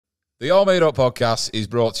The All Made Up podcast is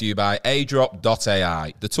brought to you by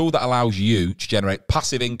airdrop.ai, the tool that allows you to generate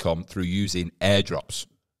passive income through using airdrops.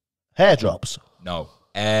 Airdrops? No,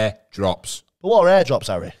 airdrops. But what are airdrops,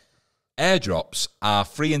 Harry? Airdrops are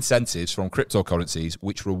free incentives from cryptocurrencies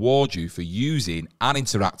which reward you for using and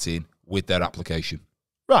interacting with their application.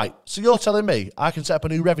 Right, so you're telling me I can set up a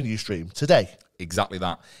new revenue stream today? Exactly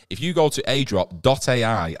that. If you go to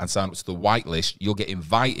airdrop.ai and sign up to the whitelist, you'll get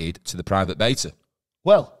invited to the private beta.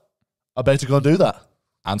 Well, I better go and do that.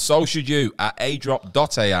 And so should you at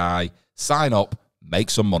airdrop.ai. Sign up, make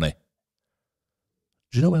some money.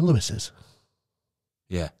 Do you know where Lewis is?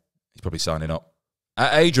 Yeah, he's probably signing up.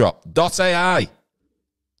 At airdrop.ai.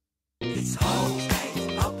 It's all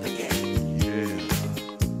made up again. Yeah.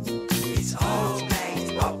 It's all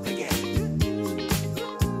made up again.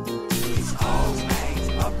 It's all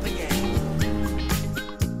made up again.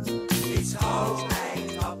 It's all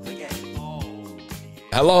made up again.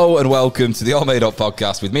 Hello and welcome to the All Made Up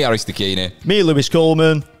podcast with me, Harry Stakini. Me, Lewis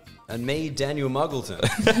Coleman. And me, Daniel Muggleton.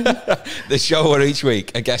 The show where each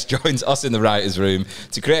week a guest joins us in the writer's room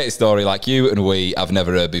to create a story like you and we have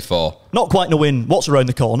never heard before. Not quite knowing what's around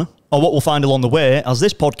the corner or what we'll find along the way, as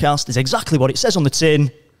this podcast is exactly what it says on the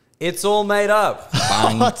tin. It's all made up.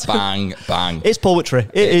 Bang, bang, bang. It's poetry.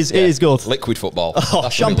 It is good. Liquid football. Oh,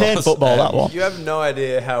 champagne football, that one. You have no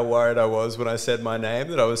idea how worried I was when I said my name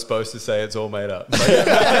that I was supposed to say it's all made up. Like,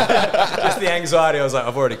 just the anxiety. I was like,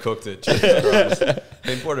 I've already cooked it. Jesus Christ.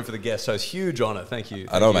 Important for the guest host. Huge honour. Thank you.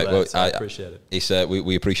 I know, mate. Well, I appreciate it. It's,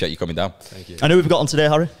 we appreciate you coming down. Thank you. And who we've got on today,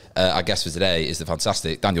 Harry? Our guest for today is the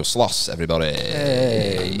fantastic Daniel Sloss, everybody.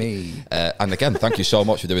 Hey, me. And again, thank you so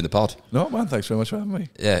much for doing the pod. No, man, thanks very much for having me.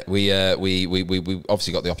 Yeah, we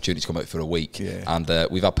obviously got the opportunity to come out for a week, and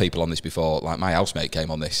we've had people on this before. Like my housemate came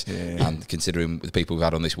on this, and considering the people we've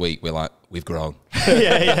had on this week, we're like, we've grown.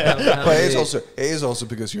 yeah. But it is also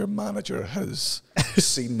because your manager has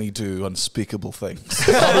seen me do unspeakable things.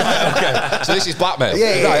 Okay, so this is blackmail.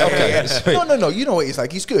 Sweet. No. You know what he's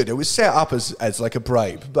like. He's good. It was set up as like a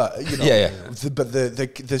bribe, but you know, but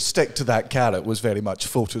the stick to that carrot was very much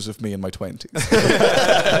photos of me in my 20s.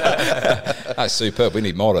 That's superb. We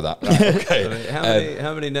need more of that. Right, okay.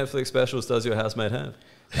 How many Netflix specials does your housemate have?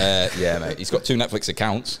 Yeah, mate. He's got 2 Netflix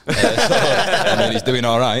accounts, so, I mean, he's doing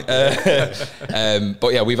all right.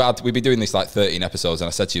 But yeah, we've been doing this like 13 episodes, and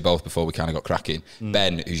I said to you both before we kind of got cracking,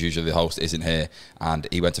 Ben, who's usually the host, isn't here, and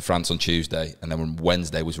he went to France on Tuesday, and then on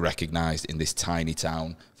Wednesday was recognised in this tiny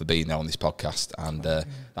town for being there on this podcast, and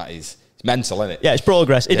that is... mental, isn't it? Yeah, it's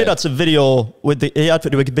progress. He did have some video he had to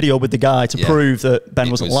do a video with the guy to prove that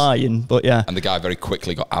Ben wasn't lying, but yeah. And the guy very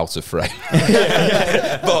quickly got out of frame.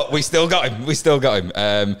 But we still got him.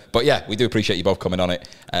 But yeah, we do appreciate you both coming on it.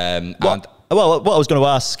 What I was going to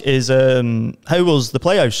ask is, how was the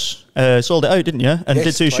Playhouse? Sold it out, didn't you? And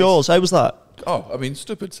did 2 shows. How was that? Oh, I mean,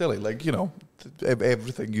 stupid, silly. Like, you know,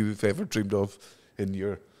 everything you've ever dreamed of in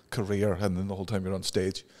your career, and then the whole time you're on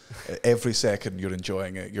stage, every second you're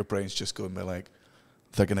enjoying it, your brain's just going by like,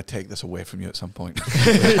 they're going to take this away from you at some point.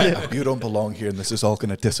 You don't belong here, and this is all going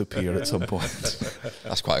to disappear at some point.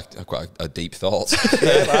 That's quite a deep thought.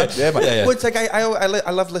 Yeah, man. Well, it's like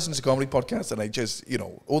I love listening to comedy podcasts, and I just, you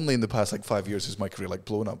know, only in the past like 5 years has my career like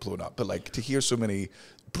blown up. But like to hear so many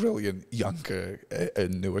brilliant younger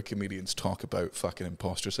and newer comedians talk about fucking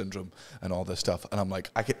imposter syndrome and all this stuff, and I'm like,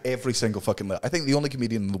 I get every single fucking. I think the only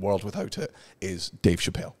comedian in the world without it is Dave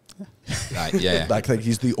Chappelle. Right, yeah. Like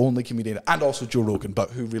he's the only comedian, and also Joe Rogan,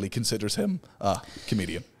 but who really considers him a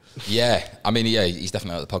comedian? Yeah, I mean, yeah, he's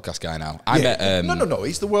definitely the podcast guy now. I met. No.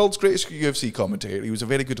 He's the world's greatest UFC commentator. He was a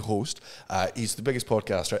very good host. He's the biggest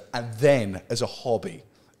podcaster, and then as a hobby,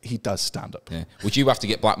 he does stand up. Yeah. Would you have to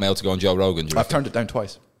get blackmailed to go on Joe Rogan? I've turned it down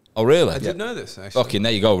twice. Oh, really? I didn't know this, actually. Fucking,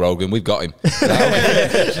 there you go, Rogan. We've got him.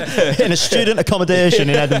 In a student accommodation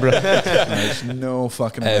in Edinburgh. There's no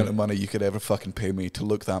fucking amount of money you could ever fucking pay me to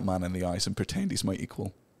look that man in the eyes and pretend he's my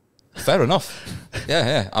equal. Fair enough.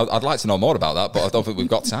 Yeah. I'd like to know more about that, but I don't think we've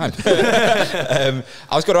got time. I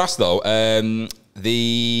was going to ask, though, do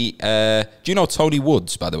you know Tony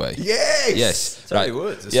Woods, by the way? Yes. Tony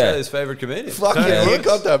Woods, Australia's favourite comedian. Fuck yeah, you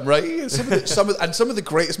got that right. Some of the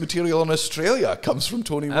greatest material in Australia comes from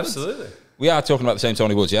Tony Woods. Absolutely. We are talking about the same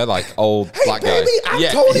Tony Woods, yeah? Like old black baby, guy.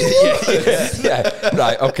 I'm Tony Woods. Yeah.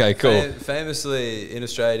 Right, okay, cool. Famously in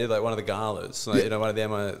Australia, did like one of the galas, like, you know, one of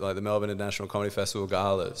the Melbourne International Comedy Festival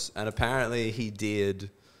galas, and apparently he did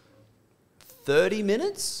 30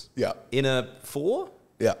 minutes in a 4.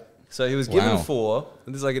 Yeah. So he was given 4,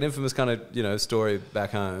 and there's like an infamous kind of, you know, story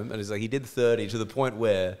back home, and it's like he did 30 to the point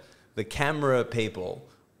where the camera people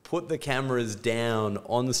put the cameras down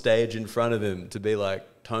on the stage in front of him to be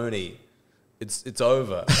like, Tony, it's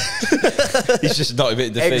over. He's just not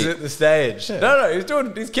admitting defeat. Exit the stage. Yeah. No, he's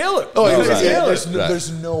killing. Oh, he's yeah, killing.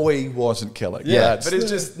 there's no way he wasn't killing. Yeah, but he's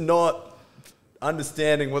just not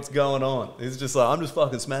understanding what's going on. He's just like, I'm just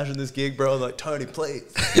fucking smashing this gig, bro. Like, Tony,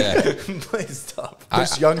 please. Yeah. Please stop.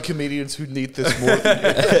 There's young comedians who need this more than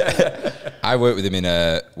you. I worked with him in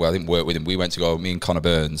a, well, I didn't work with him. We went to go, me and Connor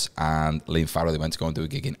Burns and Liam Farrelly went to go and do a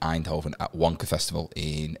gig in Eindhoven at Wonka Festival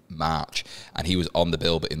in March. And he was on the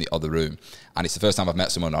bill, but in the other room. And it's the first time I've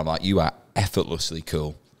met someone and I'm like, you are effortlessly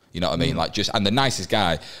cool. You know what I mean? Like, just, and the nicest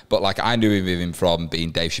guy, but like, I knew him from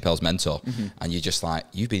being Dave Chappelle's mentor. And you're just like,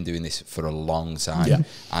 you've been doing this for a long time.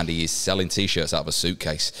 And he is selling t-shirts out of a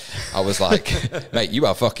suitcase. I was like, mate, you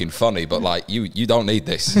are fucking funny, but like, you don't need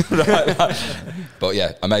this. Right? Like, but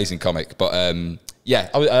yeah, amazing comic. But yeah.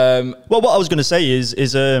 Well, what I was going to say is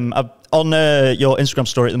on your Instagram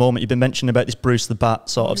story at the moment, you've been mentioning about this Bruce the Bat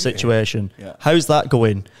sort of situation. Yeah. How's that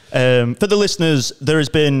going? For the listeners, there has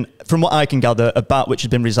been, from what I can gather, a bat which has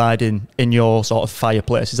been residing in your sort of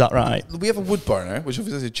fireplace. Is that right? We have a wood burner, which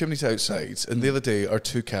obviously the chimney's outside. And the other day, our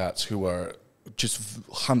two cats who were just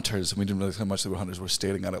hunters, and we didn't realize how much they were hunters, were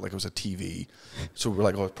staring at it like it was a TV. So we were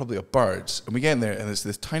like, oh, it's probably a bird. And we get in there, and there's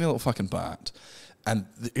this tiny little fucking bat. And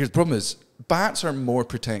here's the problem is, bats are more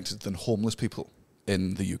protected than homeless people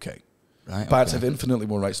in the UK. Right, Bats have infinitely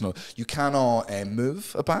more rights. No, you cannot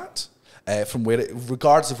move a bat from where it,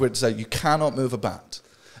 regardless of where it's at. You cannot move a bat.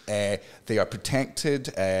 They are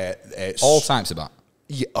protected. All types of bat.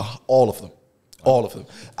 Yeah, all of them. All of them.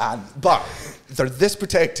 But they're this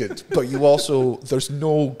protected, but you also, there's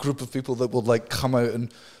no group of people that will like come out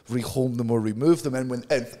and rehome them or remove them. And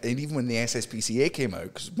even when the SSPCA came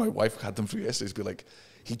out, because my wife had them for yesterday, be like,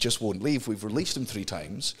 he just won't leave. We've released him 3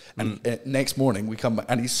 times. And next morning we come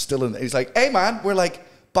and he's still in, he's like, hey man, we're like,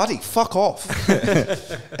 buddy, fuck off.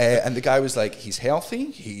 And the guy was like, he's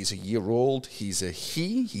healthy, he's a year old, he's a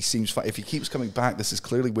he seems fine. If he keeps coming back, this is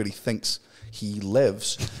clearly where he thinks he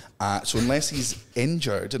lives. So unless he's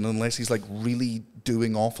injured and unless he's like really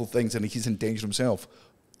doing awful things and he's in danger himself,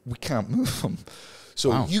 we can't move him.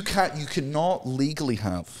 So you cannot legally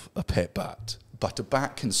have a pet bat, but a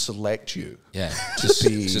bat can select you. Yeah, to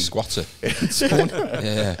be it's a squatter.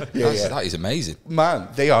 That is amazing. Man,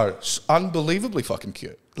 they are unbelievably fucking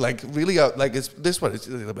cute. Like really, like it's this one. It's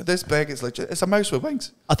this big. It's like it's a mouse with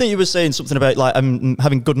wings. I think you were saying something about like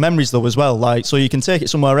having good memories though as well. Like so you can take it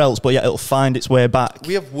somewhere else, but yeah, it'll find its way back.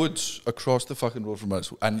 We have woods across the fucking road from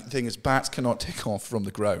us, and the thing is, bats cannot take off from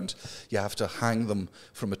the ground. You have to hang them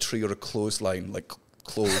from a tree or a clothesline, like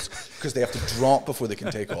clothes, because they have to drop before they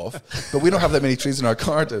can take off. But we don't have that many trees in our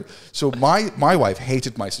garden. So my wife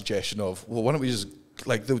hated my suggestion of, well, why don't we just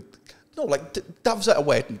like doves at a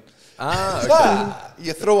wedding. Okay.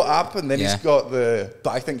 You throw it up and then he's got the... But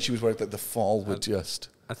I think she was worried that the fall would just...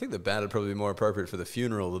 I think the bat would probably be more appropriate for the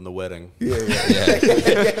funeral than the wedding. Yeah.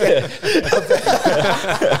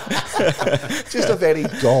 Just a very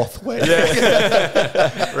goth wedding.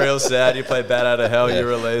 Yeah. Real sad. You play Bat Out of Hell, you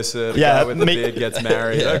release it. The guy with the beard gets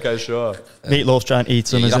married. Okay, sure. Meatloaf's trying to eat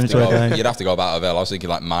some. You'd have to go about Avell. I was thinking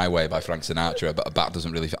like My Way by Frank Sinatra, but a bat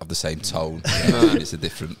doesn't really have the same tone. It's a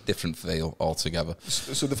different feel altogether.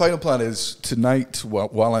 So the final plan is tonight,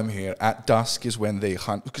 while I'm here, at dusk is when they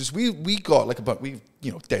hunt. Because we got like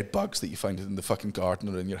dead bugs that you find in the fucking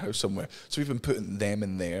garden or in your house somewhere. So we've been putting them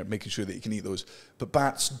in there, making sure that you can eat those. But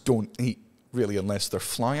bats don't eat really unless they're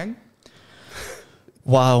flying.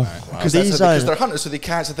 Wow. Because they're hunters, so they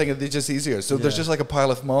catch the thing and they're just easier. So there's just like a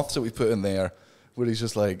pile of moths that we put in there where he's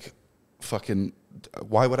just like, fucking,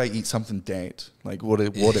 why would I eat something dead? Like, what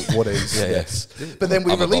is this? But then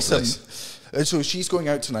we release them. And so she's going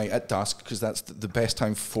out tonight at dusk because that's the best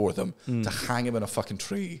time for them to hang him in a fucking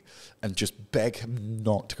tree and just beg him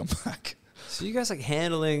not to come back. So you guys like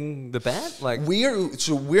handling the bat? Like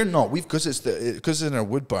we're not. Because it's in our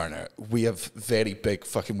wood burner. We have very big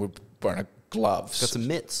fucking wood burner gloves. Got some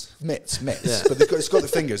mitts. Mitts. Yeah. But it's got the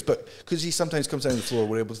fingers. But because he sometimes comes down the floor,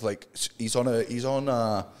 we're able to like he's on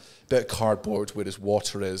a bit of cardboard where his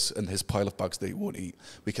water is and his pile of bugs that he won't eat.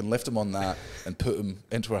 We can lift him on that and put him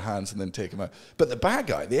into our hands and then take him out. But the bad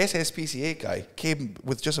guy, the SSPCA guy, came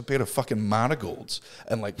with just a pair of fucking marigolds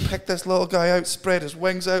and like picked this little guy out, spread his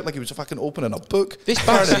wings out like he was fucking opening a book. This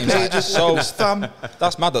bat seems like so...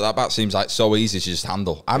 That's mad that bat seems like so easy to just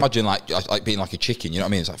handle. I imagine like being like a chicken, you know what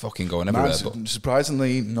I mean? It's like fucking going everywhere. But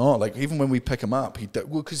surprisingly not. Like even when we pick him up,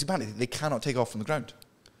 because they cannot take off from the ground.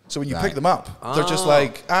 So when you pick them up, they're just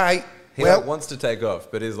like, all right. He wants to take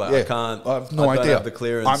off, but he's like, I can't. I have no idea. Don't have the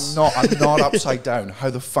clearance. I'm not upside down. How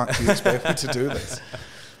the fuck do you expect me to do this?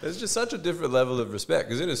 There's just such a different level of respect.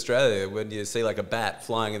 Because in Australia, when you see like a bat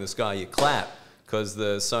flying in the sky, you clap. because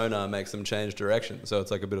the sonar makes them change direction. So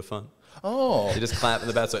it's like a bit of fun. Oh. You just clap and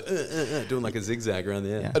the bat's like, doing like a zigzag around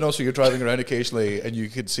the air. And also you're driving around occasionally and you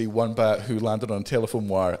could see one bat who landed on a telephone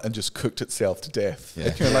wire and just cooked itself to death. Yeah.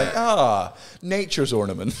 And you're like, nature's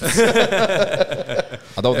ornament. I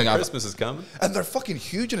don't think Christmas is coming. And they're fucking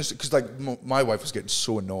huge. Because like my wife was getting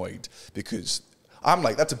so annoyed because I'm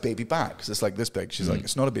like, that's a baby bat. Because it's like this big. She's like,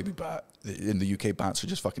 it's not a baby bat. In the UK, bats are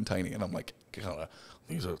just fucking tiny. And I'm like,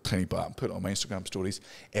 these are a tiny bat. I'm putting it on my Instagram stories.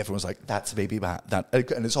 Everyone's like, that's a baby bat.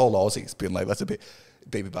 And it's all Aussies being like, that's a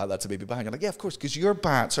baby bat, that's a baby bat. And you're like, yeah, of course, because your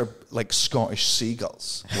bats are like Scottish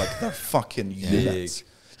seagulls. Like, they're fucking units.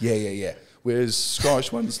 Yeah. Whereas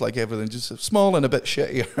Scottish ones, like everything, just small and a bit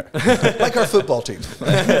shittier. Like our football team.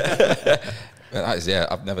 That is,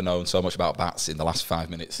 I've never known so much about bats in the last 5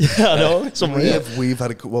 minutes. Yeah, I know. It's unreal. We've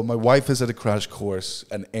had my wife has had a crash course,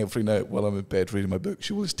 and every night while I'm in bed reading my book,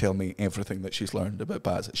 she will always tell me everything that she's learned about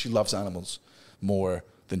bats. She loves animals more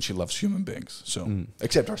than she loves human beings. So,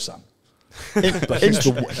 except our son. But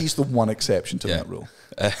he's the one exception to that rule.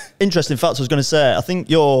 Interesting fact, I was going to say, I think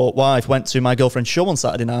your wife went to my girlfriend's show on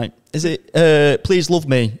Saturday night. Is it Please Love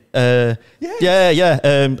Me? Yeah.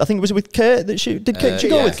 I think it was with Kate. Did she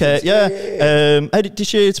go with Kate? Yeah. Did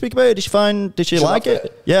she speak about it? Did she like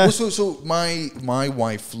it? Yeah. Well, so my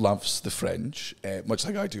wife loves the Fringe, much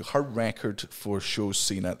like I do. Her record for shows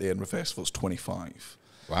seen at the Edinburgh Festival is 25.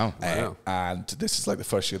 Wow. And this is like the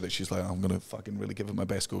first year that she's like, I'm going to fucking really give it my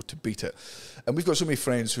best go to beat it. And we've got so many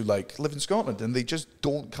friends who like live in Scotland and they just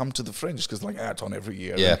don't come to the Fringe because like, it's on every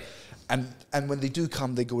year. Yeah. And when they do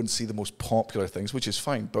come, they go and see the most popular things, which is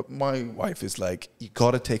fine. But my wife is like, you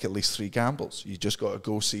got to take at least 3 gambles. You just got to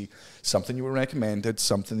go see something you were recommended,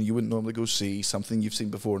 something that you wouldn't normally go see, something you've seen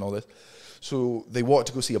before and all this. So they wanted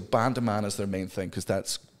to go see A Band of Man as their main thing because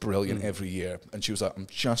that's brilliant every year. And she was like, I'm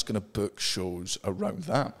just going to book shows around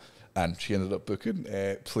that. And she ended up booking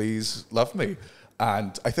Please Love Me.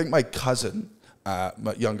 And I think my cousin,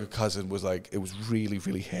 my younger cousin, was like, it was really,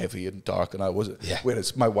 really heavy and dark. And I wasn't. Yeah.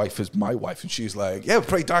 Whereas my wife is my wife. And she's like, yeah,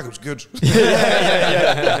 pretty dark. It was good.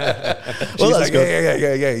 Well, that's like, good.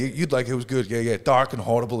 yeah. You'd like it was good. Yeah. Dark and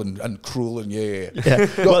horrible and cruel and No,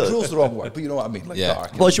 cruel's the wrong word, but you know what I mean. Like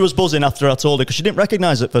dark. Well, she was buzzing after I told her because she didn't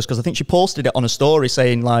recognise it at first because I think she posted it on a story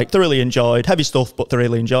saying like thoroughly enjoyed, heavy stuff, but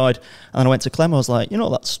thoroughly enjoyed. And I went to Clem, I was like,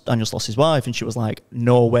 that's Daniel Sloss's wife. And she was like,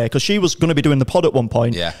 no way. Because she was going to be doing the pod at one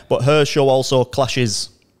point. Yeah. But her show also clashes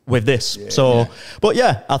with this. But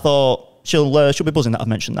I thought she'll be buzzing that I've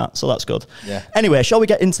mentioned that. So that's good. Yeah. Anyway, shall we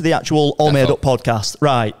get into the actual All Made Up podcast?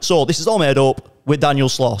 Right. So this is All Made Up with Daniel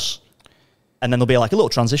Sloss. And then there'll be like a little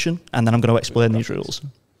transition. And then I'm going to explain these rules.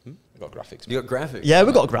 We've got graphics. You got graphics? Yeah,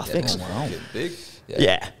 we've got graphics. Wow. Big.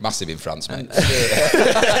 Yeah. Massive in France, mate.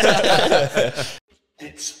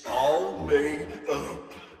 It's all made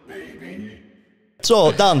up, baby.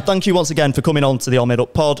 So, Dan, thank you once again for coming on to the All Made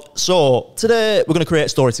Up pod. So, today we're going to create a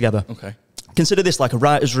story together. Okay. Consider this like a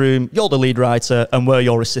writer's room. You're the lead writer and we're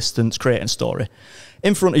your assistants creating a story.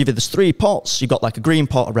 In front of you, there's 3 pots. You've got like a green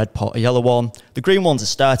pot, a red pot, a yellow one. The green one's a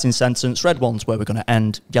starting sentence. Red one's where we're going to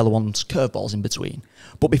end. Yellow one's curveballs in between.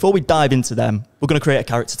 But before we dive into them, we're going to create a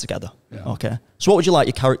character together. Yeah. Okay. So what would you like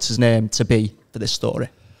your character's name to be for this story?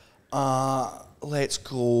 Let's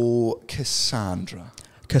go Casandra.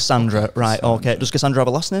 Casandra, right, okay. Does Casandra have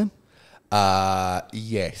a last name?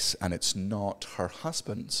 Yes, and it's not her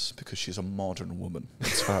husband's because she's a modern woman.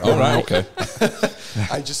 It's her. Oh, right, okay.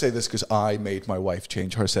 I just say this because I made my wife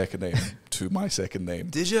change her second name to my second name.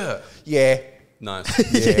 Did you? Yeah.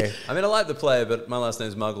 Nice. Yeah. I mean, I like the play, but my last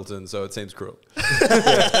name's Muggleton, so it seems cruel.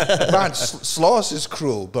 Man, Sloss is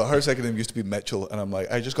cruel, but her second name used to be Mitchell, and I'm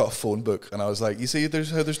like, I just got a phone book, and I was like, you see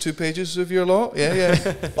there's 2 pages of your lot? Yeah.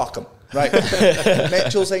 Fuck them. Right.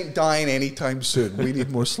 Mitchells ain't dying anytime soon. We need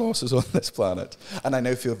more Slosses on this planet. And I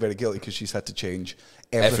now feel very guilty because she's had to change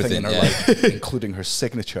everything in her life, including her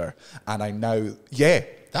signature. And I now,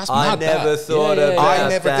 That's I mad. never thought about that. I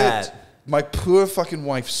never did. My poor fucking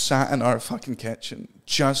wife sat in our fucking kitchen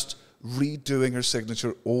just redoing her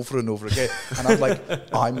signature over and over again. And I'm like,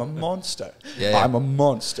 I'm a monster. I'm a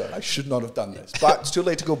monster. I should not have done this. But it's too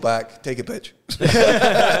late to go back. Take a bitch.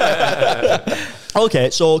 Okay,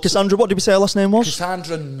 so Casandra, what did we say her last name was?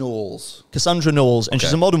 Casandra Knowles. Casandra Knowles, and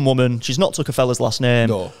she's a modern woman. She's not took a fella's last name.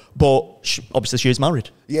 No. But obviously she is married.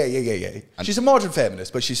 Yeah. She's a modern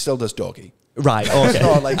feminist, but she still does doggy. Right, okay. It's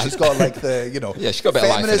not like she's got like the, she's got a bit of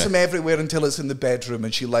life in feminism her. everywhere until it's in the bedroom,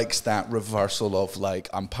 and she likes that reversal of like,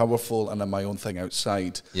 I'm powerful and I'm my own thing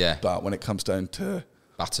outside. Yeah. But when it comes down to...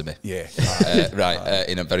 Batter me. Yeah.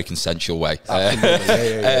 In a very consensual way.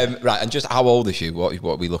 Yeah. Right, and just how old is she? What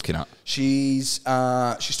are we looking at? She's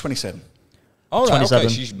 27. Oh, right, 27.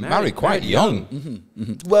 okay. She's married quite young.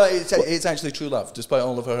 Well, it's actually true love, despite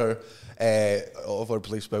all of her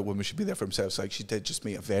beliefs about women should be there for themselves. Like, she did just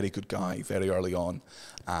meet a very good guy very early on,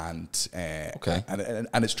 and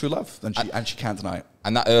and it's true love, and she can't deny it.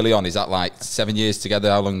 And that early on, is that like 7 years together?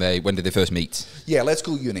 How long when did they first meet? Yeah, let's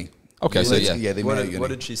go uni. Okay, so yeah, they met at uni.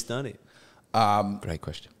 What did she study? Great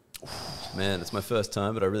question. Man, it's my first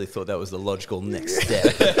time, but I really thought that was the logical next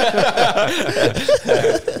step.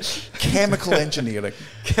 Chemical engineering.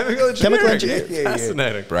 Chemical engineering. Yeah.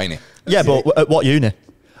 Fascinating. Brainy. Yeah, but at what uni?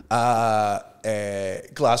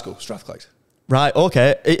 Glasgow, Strathclyde. Right,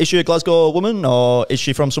 okay. Is she a Glasgow woman or is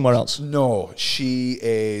she from somewhere else? No, she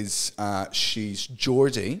is. She's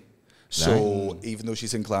Geordie, so even though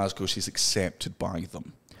she's in Glasgow, she's accepted by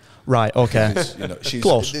them. Right, okay. She's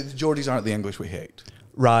Close. The Geordies aren't the English we hate.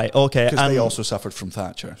 Right, okay. Because they also suffered from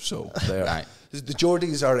Thatcher, so they're Right. The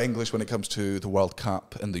Geordies are English when it comes to the World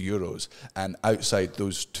Cup and the Euros, and outside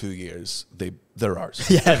those 2 years, they're ours.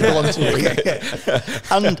 Yeah, they belong to you.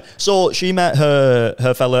 And so she met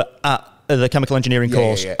her fella at the chemical engineering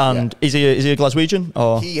course, and is he a Glaswegian?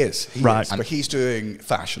 Or? He is, right. but he's doing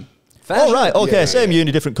fashion. Oh, right, okay, same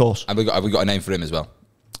uni, different course. And have we got a name for him as well?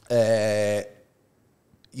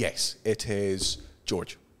 Yes, it is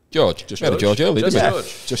George. George. Just George. George early, Just didn't we?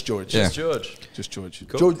 George. Just George. Yeah. Just George. Just George.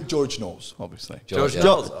 Cool. George Knowles, obviously. George yeah.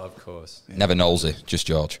 Knowles, of course. Never Knowlesy, just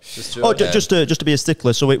George. Just Oh, George. just to be a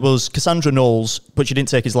stickler, so it was Casandra Knowles, but she didn't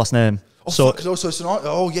take his last name. Oh, so fuck, no, so it's not.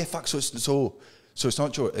 Oh, yeah, fuck. So it's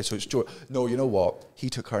not George. So it's George. No, you know what? He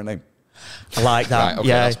took her name. I like that. Right, okay,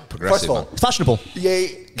 yeah. that's progressive. First of all, man. Fashionable.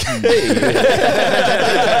 Yay.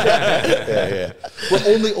 yeah.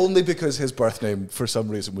 Well, only because his birth name, for some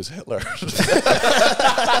reason, was Hitler.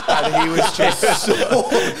 And he was just so...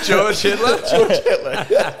 George Hitler? George Hitler.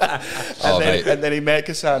 Mate. And then he met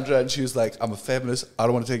Cassandra, and she was like, I'm a feminist. I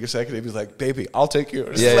don't want to take your second name. He was like, baby, I'll take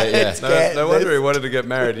yours. Yeah. Let's get No wonder this. he wanted to get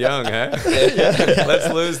married young, eh?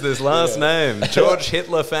 Let's lose this last name. George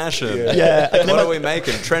Hitler fashion. Yeah. What are we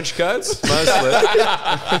making? Trench coats? Mostly.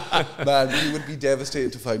 Man, he would be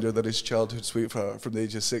devastated to find out that his childhood sweetheart from the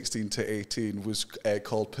age of 16 to 18 was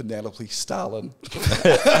called Penelope Stalin.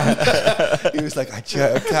 He was like, I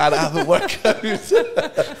can't have it work out.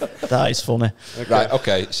 That is funny. Right,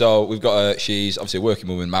 okay. So we've got she's obviously a working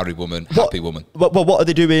woman, married woman, happy woman. What are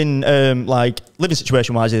they doing, like, living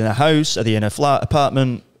situation-wise? Are they in a house? Are they in a flat,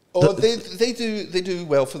 apartment? Oh, they do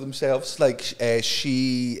well for themselves. Like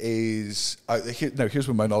she is. Now here's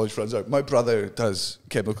where my knowledge runs out. My brother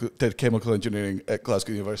did chemical engineering at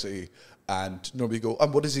Glasgow University, and normally go,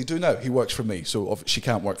 and what does he do now? He works for me, so she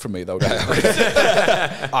can't work for me. That would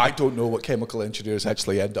I don't know what chemical engineers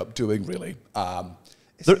actually end up doing, really.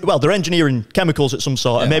 They're engineering chemicals at some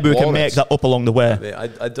sort, and maybe we can make that up along the way. Yeah,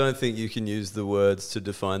 I don't think you can use the words to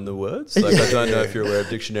define the words. Like, I don't know if you're aware of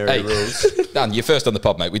dictionary rules. Dan, you're first on the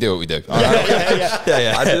pod, mate. We do what we do.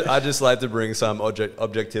 I just like to bring some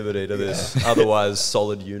objectivity to this otherwise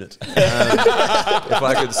solid unit. If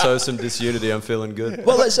I could sow some disunity, I'm feeling good.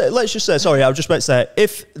 Well, let's just say, sorry, I was just about to say,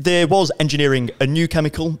 if there was engineering a new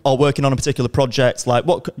chemical or working on a particular project, like,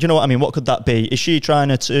 do you know what I mean? What could that be? Is she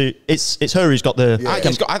trying to? It's her who's got the.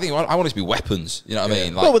 I think I want it to be weapons. You know what I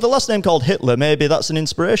mean? Like, Well, with the last name called Hitler, maybe that's an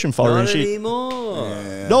inspiration for her. Not And she, anymore.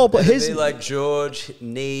 no, but It'd his be like George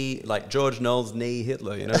Knowles knee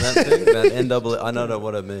Hitler. You know that thing? That NAA. I don't know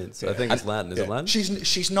what it means. I think it's Latin. Is it Latin?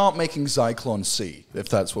 She's not making Zyklon C, if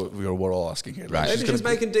that's what we're all asking here. Right. Maybe she's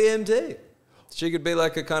making DMT. She could be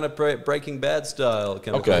like a kind of Breaking Bad style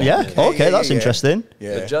chemical. Okay. yeah, okay, that's interesting.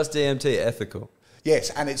 Yeah. But just DMT, ethical.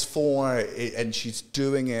 Yes, and it's and she's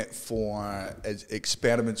doing it for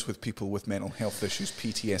experiments with people with mental health issues,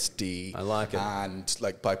 PTSD. I like it. And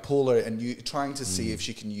like bipolar, and trying to see if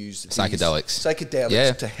she can use these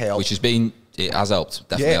psychedelics to help. which it has helped.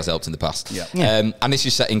 Definitely has helped in the past. Yeah. And this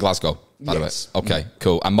is set in Glasgow, by Yes. the way. Okay,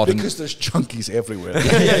 cool. And modern. Because there's junkies everywhere.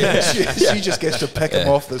 She just gets to pick them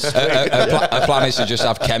off the street. Her plan is to just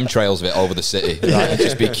have chemtrails of it over the city, right? And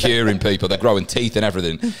just be curing people. They're growing teeth and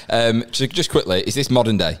everything. So just quickly, is this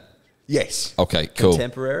modern day? Yes. Okay, cool.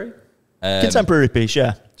 Contemporary? Contemporary piece,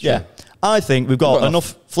 yeah. Yeah. I think we've got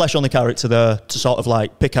enough flesh on the character there to sort of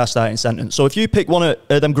like pick our starting sentence. So if you pick one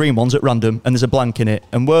of them green ones at random and there's a blank in it,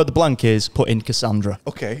 and where the blank is, put in Cassandra.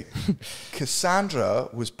 Okay. Cassandra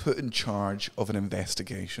was put in charge of an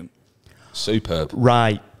investigation. Superb.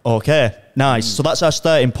 Right. Okay. Nice. So that's our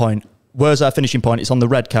starting point. Where's our finishing point? It's on the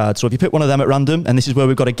red card. So if you pick one of them at random, and this is where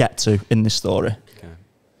we've got to get to in this story.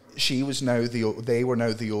 They were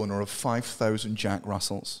now the owner of 5,000 Jack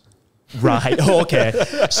Russells. Right, okay.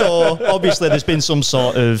 So obviously there's been some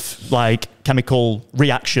sort of like chemical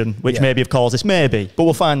reaction which maybe have caused this, maybe, but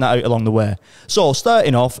we'll find that out along the way. So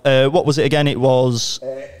starting off, what was it again? It was...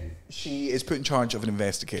 she is put in charge of an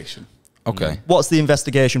investigation. Okay. What's the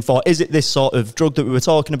investigation for? Is it this sort of drug that we were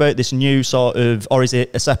talking about, this new sort of, or is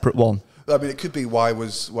it a separate one? I mean, it could be why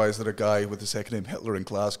is there a guy with the second name Hitler in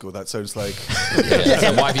Glasgow? That sounds like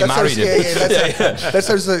And why have you married him? That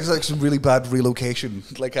sounds like some really bad relocation,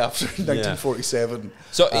 like after 1947.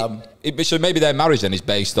 So, so maybe their marriage then is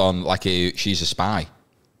based on like she's a spy.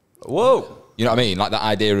 Whoa. You know what I mean? Like that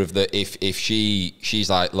idea of that if she's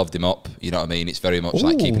like loved him up, you know what I mean? It's very much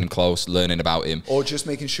like keeping him close, learning about him. Or just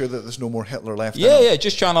making sure that there's no more Hitler left. Yeah,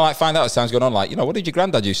 just trying to like find out what sounds going on. Like, what did your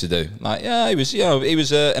granddad used to do? Like, he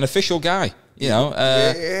was an official guy.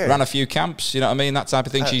 Ran a few camps, you know what I mean? That type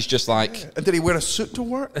of thing. She's just like... And did he wear a suit to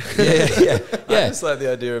work? Yeah. I just like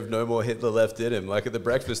the idea of no more Hitler left in him. Like at the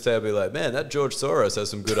breakfast table, be like, man, that George Soros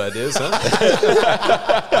has some good ideas, huh?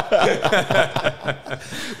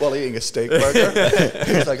 While eating a steak burger.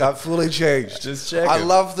 He's like, I've fully changed. Just check I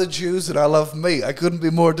love the Jews and I love me. I couldn't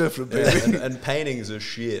be more different, baby. And paintings are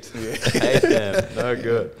shit. Yeah. Hate them. No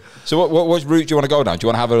good. So what route do you want to go down? Do you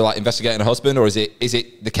want to have her like investigating her husband, or is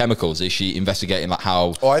it the chemicals? Is she investigating like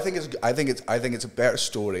how? Oh, I think it's a better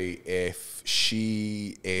story if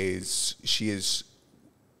she is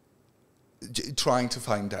trying to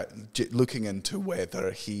find out, looking into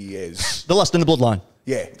whether he is the last in the bloodline.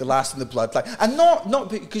 Yeah, the last in the bloodline, and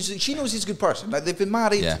not because she knows he's a good person. Like they've been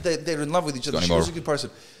married, they're in love with each other. She knows he's a good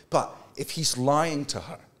person, but if he's lying to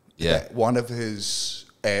her, that one of his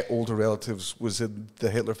older relatives was in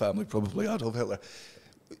the Hitler family, probably Adolf Hitler,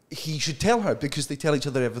 he should tell her because they tell each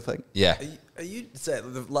other everything. Yeah. Are you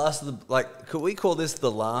saying the last of the, like, could we call this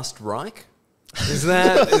the Last Reich? Is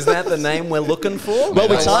that the name we're looking for? Well,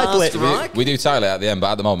 we title it. We do title it at the end, but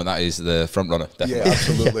at the moment that is the front runner. Definitely. Yeah,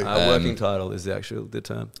 absolutely. Working title is the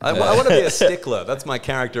term. I want to be a stickler. That's my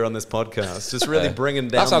character on this podcast. Just really bringing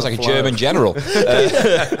down. That sounds like a German general.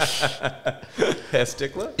 Herr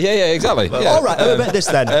Stickler. Yeah, exactly. Well, all right. How about this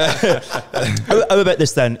then? How about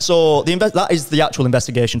this then? So that is the actual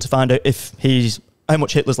investigation to find out if how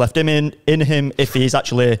much Hitler's left in him, if he's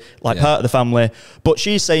actually like part of the family. But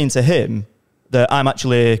she's saying to him that I'm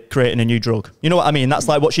actually creating a new drug. You know what I mean? That's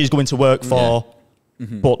like what she's going to work for,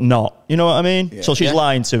 but not. You know what I mean? Yeah. So she's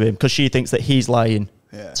lying to him because she thinks that he's lying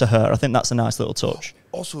to her. I think that's a nice little touch.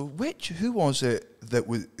 Also, who was it that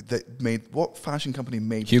made, what fashion company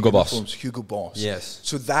made Hugo Boss? Hugo Boss. Yes.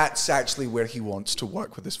 So that's actually where he wants to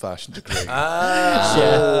work with his fashion degree.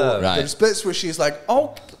 Right. There's bits where she's like,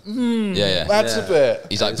 that's a bit.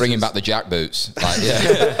 He's like bringing back the jackboots. Like,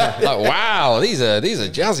 like, wow, these are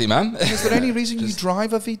jazzy, man. Is there any reason you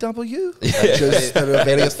drive a VW? Just that are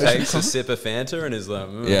very efficient. Takes a sip of Fanta and is like,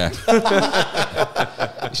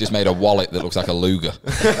 He's just made a wallet that looks like a Luger.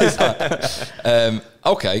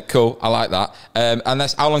 Okay, cool. I like that. And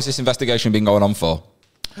how long has this investigation been going on for?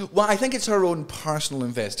 Well, I think it's her own personal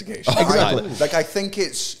investigation. Exactly. Like I think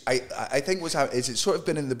it's what's happened is it's sort of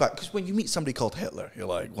been in the back, because when you meet somebody called Hitler, you're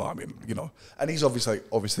like, well, I mean, and he's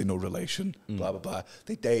obviously no relation. Blah blah blah.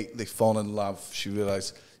 They date, they fall in love. She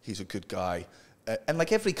realizes he's a good guy, and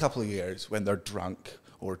like every couple of years when they're drunk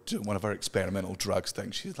or doing one of her experimental drugs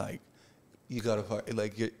things, she's like, you gotta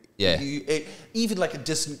like. Even like a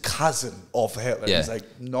distant cousin of Hitler. He's like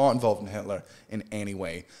not involved in Hitler in any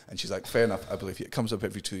way. And she's like, fair enough, I believe you. It comes up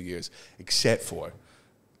every 2 years, except for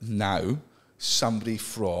now somebody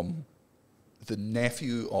from the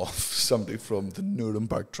nephew of somebody from the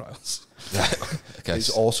Nuremberg trials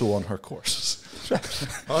is also on her course.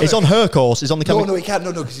 He's on her course. He's on the chemical. No, he can't.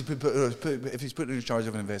 No, because if he's put in charge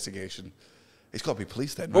of an investigation, it's got to be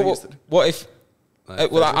police then, right? What if...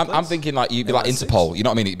 I'm thinking like you'd be like Interpol, you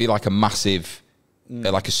know what I mean? It'd be like a massive,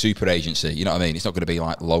 like a super agency, you know what I mean? It's not going to be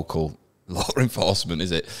like local law enforcement,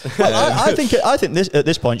 is it? Well, I think at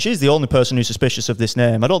this point she's the only person who's suspicious of this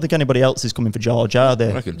name. I don't think anybody else is coming for George, are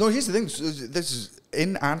they? No, here's the thing. This is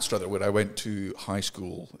in Anstruther, where I went to high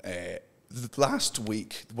school. Last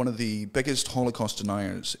week, one of the biggest Holocaust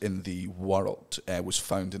deniers in the world was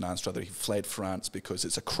found in Anstruther. He fled France because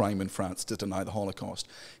it's a crime in France to deny the Holocaust.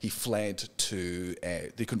 He fled to,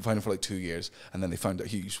 they couldn't find him for like 2 years, and then they found out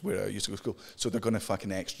he's where I used to go to school. So they're going to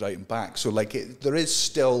fucking extradite him back. So like, there is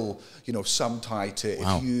still, some tie to,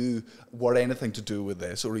 if you were anything to do with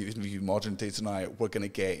this, or even if you modern day deny it, we're going to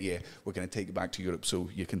get you, we're going to take you back to Europe so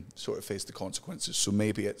you can sort of face the consequences. So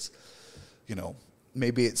maybe it's,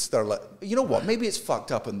 maybe it's they're like, maybe it's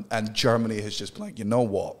fucked up and Germany has just been like, you know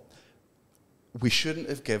what? We shouldn't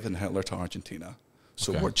have given Hitler to Argentina.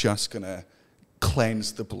 So we're just going to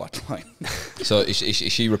cleanse the bloodline. So is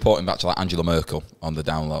she reporting back to like Angela Merkel on the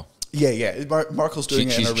down low? Yeah. Merkel's doing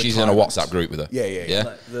it. She's in a WhatsApp group with her. Yeah.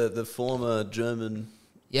 Like the former German.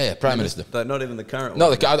 Yeah, Prime Minister. Not even the current No,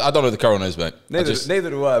 one. I don't know who the current is, mate. Neither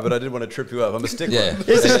do I, but I did want to trip you up. I'm a stickler. Yeah.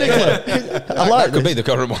 It's a stickler. I like That could be the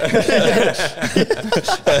current one.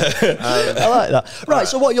 I like that. Right,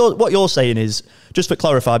 so what you're saying is, just for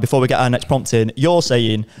clarify, before we get our next prompt in, you're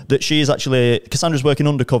saying that she is actually, Cassandra's working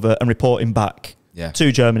undercover and reporting back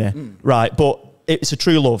to Germany. Right, but it's a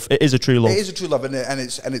true love. It is a true love. It is a true love, and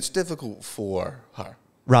it's difficult for her.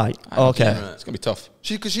 Right, okay. Yeah, it's going to be tough.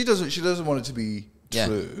 Because she doesn't want it to be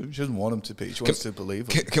true. She doesn't want him to be. She wants to believe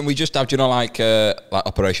him. Can we just have, do you know, like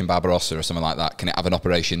Operation Barbarossa or something like that? Can it have an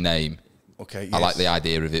operation name? Okay, yes. I like the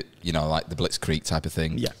idea of it, you know, like the Blitzkrieg type of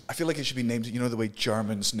thing. Yeah. I feel like it should be named, you know, the way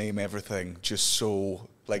Germans name everything, just so,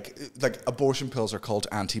 like abortion pills are called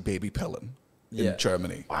anti-baby pillen in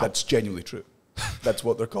Germany. Wow. That's genuinely true. That's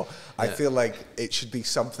what they're called. I feel like it should be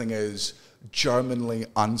something as Germanly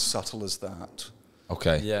unsubtle as that.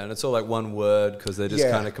 Okay. Yeah, and it's all like one word because they just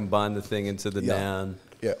kind of combine the thing into the noun.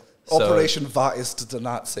 Yeah. So Operation Va ist der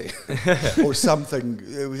Nazi. Or something.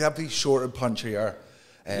 We have to be short and punchier.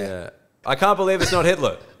 I can't believe it's not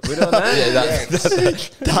Hitler. We're doing that?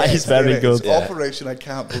 That is very good. Operation I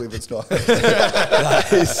can't believe it's not.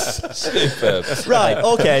 That is superb. Right,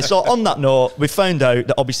 okay, so on that note, we found out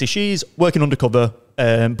that obviously she's working undercover,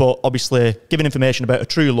 but obviously giving information about her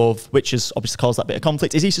true love, which has obviously caused that bit of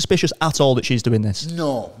conflict. Is he suspicious at all that she's doing this?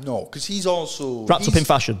 No, because he's also... Wrapped up in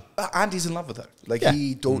fashion. And he's in love with her. Like,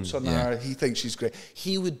 he dotes on her. He thinks she's great.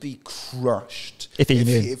 He would be crushed if he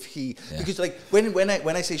knew. If he... Because, like, when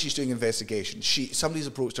I say she's doing investigation, somebody's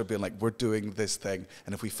approached her being like, we're doing this thing,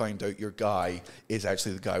 and if we find out your guy is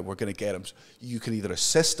actually the guy, we're going to get him. You can either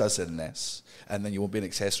assist us in this, and then you won't be an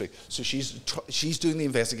accessory. So she's doing the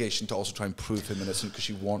investigation to also try and prove him innocent because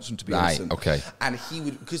she wants him to be innocent. Okay. And he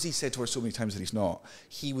would, because he said to her so many times that he's not,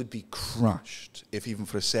 he would be crushed if even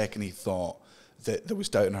for a second he thought that there was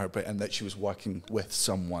doubt in her, and that she was working with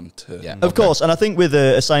someone to... Yeah. Of course, and I think with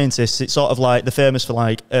a scientist, it's sort of like they're famous for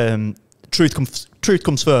like... truth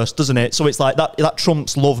comes first, doesn't it? So it's like that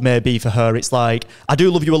trumps love maybe for her. It's like, I do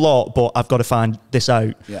love you a lot, but I've got to find this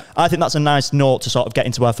out. Yeah. I think that's a nice note to sort of get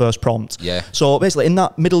into our first prompt. Yeah. So basically in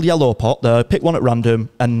that middle yellow pot there, pick one at random,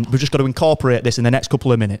 and we've just got to incorporate this in the next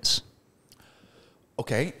couple of minutes.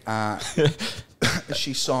 Okay.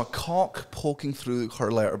 She saw a cock poking through her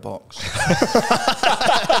letterbox.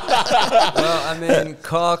 Well, I mean,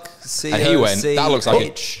 cock, C-O-C-H. And he went, that looks like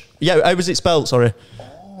it. Yeah, how was it spelled, sorry?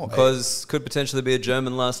 Because could potentially be a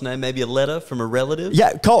German last name, maybe a letter from a relative.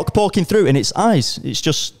 Yeah, cock poking through in its eyes. It's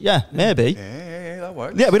just, maybe. Yeah, that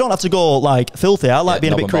works. Yeah, we don't have to go like filthy. I like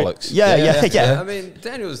being a bit bollocks. Yeah. I mean,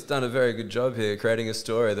 Daniel's done a very good job here creating a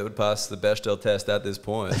story that would pass the Bechdel test at this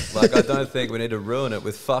point. Like, I don't think we need to ruin it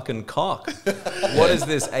with fucking cock. What is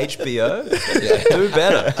this, HBO? Do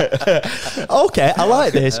better. Okay, I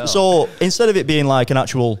like this. Hell. So instead of it being like an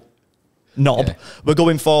actual knob, we're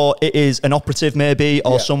going for it is an operative maybe,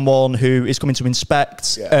 or someone who is coming to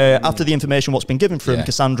inspect after the information what's been given from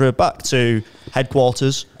Cassandra back to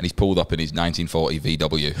headquarters, and he's pulled up in his 1940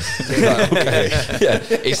 VW.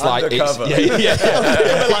 It's like undercover.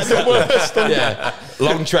 It's like the worst.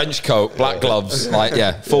 Long trench coat, black gloves,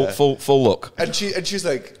 full look. And she's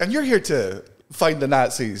like, and you're here to find the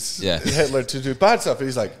Nazis, Hitler, to do bad stuff. And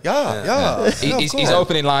he's like, His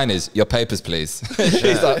opening line is, "Your papers, please."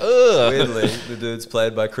 She's like, ugh. Weirdly, the dude's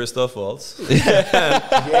played by Christoph Waltz. Eating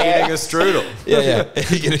a strudel.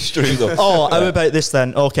 Eating a strudel. Oh, how about this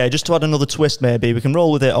then? Okay, just to add another twist maybe, we can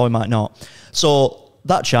roll with it or we might not. So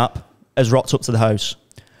that chap has rocked up to the house.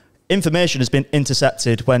 Information has been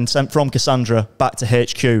intercepted when sent from Cassandra back to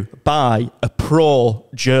HQ by a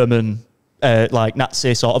pro-German like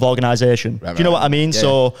Nazi sort of organisation. Do you know what I mean?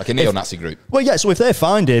 So like a neo-Nazi group. Well, yeah, so if they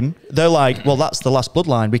find him, they're like, well, that's the last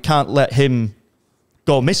bloodline. We can't let him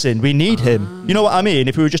go missing. We need him. You know what I mean?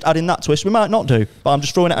 If we were just adding that twist, we might not do. But I'm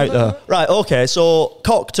just throwing it out there. Right, okay, so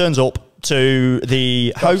Cock turns up to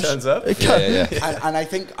the house. Turns up? And I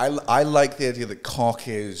think I like the idea that Cock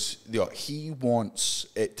is, he wants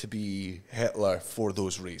it to be Hitler for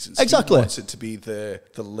those reasons. Exactly. He wants it to be the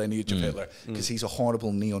lineage of Hitler because he's a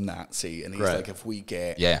horrible neo-Nazi, and he's like, if we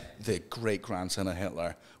get the great-grandson of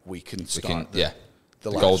Hitler, we can start the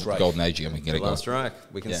golden age again. We can get it going. Last strike.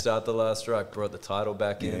 We can start the last strike. Brought the title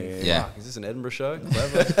back in. Yeah. Fuck, is this an Edinburgh show?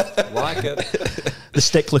 Clever. Like it. the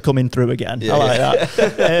stickler coming through again. I like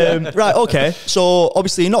that. Right, okay. So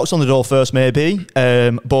obviously he knocks on the door first, maybe,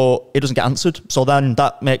 but it doesn't get answered. So then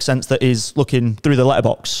that makes sense that he's looking through the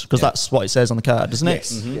letterbox, because that's what it says on the card, doesn't it?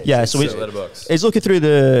 Yes. Mm-hmm. Yeah, so he's looking through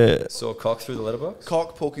the... Saw cock through the letterbox?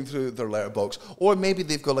 Cock poking through their letterbox. Or maybe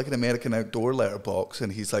they've got like an American Outdoor letterbox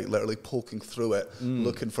and he's like literally poking through it,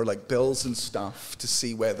 looking for like bills and stuff to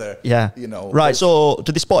see whether, you know. Right, so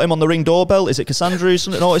did they spot him on the Ring doorbell? Is it Casandra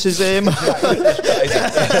who notices him?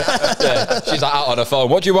 She's like out on her phone.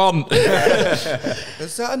 What do you want?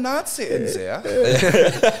 Is that a Nazi in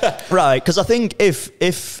there? Right, because I think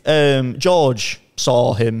if George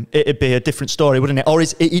saw him, it'd be a different story, wouldn't it? Or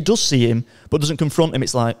he does see him, but doesn't confront him.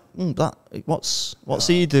 It's like, what's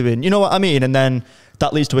he doing? You know what I mean? And then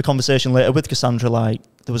that leads to a conversation later with Casandra, like,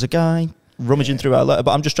 there was a guy rummaging through our letter,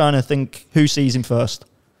 but I'm just trying to think who sees him first.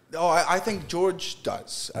 Oh, I think George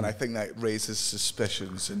does, and I think that raises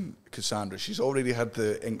suspicions in Casandra. She's already had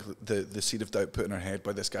the seed of doubt put in her head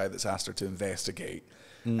by this guy that's asked her to investigate,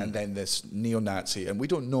 and then this neo-Nazi, and we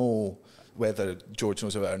don't know whether George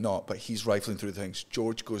knows about it or not, but he's rifling through things.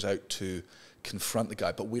 George goes out to confront the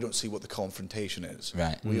guy, but we don't see what the confrontation is.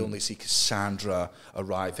 Right. We only see Casandra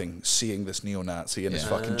arriving, seeing this neo-Nazi in his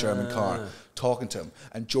fucking German car, talking to him,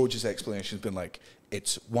 and George's explanation has been like,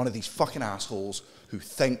 it's one of these fucking assholes who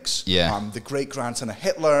thinks I'm the great-grandson of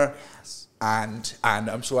Hitler, and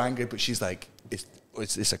I'm so angry, but she's like,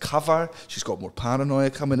 it's a cover. She's got more paranoia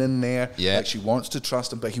coming in there. Yeah. Like she wants to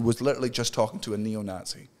trust him, but he was literally just talking to a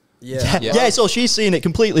neo-Nazi. Yeah, so she's seeing it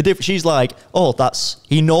completely different. She's like, oh,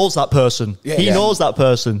 he knows that person. He knows that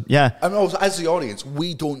person. Yeah. And also, as the audience,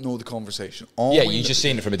 we don't know the conversation. You're just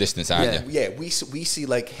seeing it from a distance, aren't you? Yeah, we see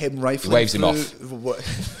like him rifling. He waves him off.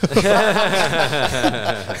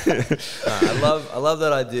 I love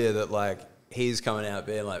that idea that like he's coming out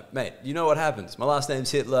being like, mate, you know what happens? My last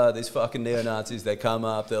name's Hitler. These fucking neo-Nazis, they come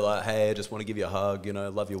up. They're like, hey, I just want to give you a hug. You know,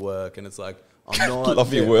 love your work. And it's like, I'm not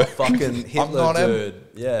love your work. Fucking Hitler, dude.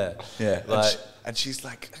 Yeah. Like, and she's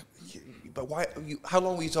like, but why? How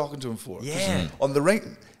long were you talking to him for? Yeah. On the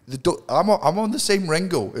ring. I'm on the same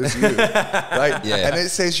Ringo as you, right? Yeah. And it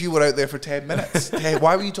says you were out there for 10 minutes. Hey,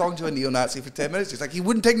 why were you talking to a neo-Nazi for 10 minutes? He's like, he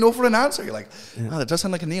wouldn't take no for an answer. You're like, oh, that does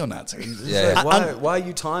sound like a neo-Nazi. Like, why are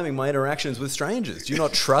you timing my interactions with strangers? Do you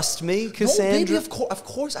not trust me, Casandra? No, baby, of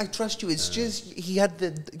course I trust you. It's just, he had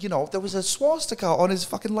there was a swastika on his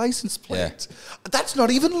fucking license plate. Yeah. That's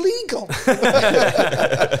not even legal.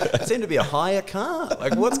 It seemed to be a hire car.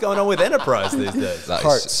 Like, what's going on with Enterprise these days?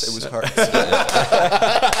 Hertz. It was Hertz.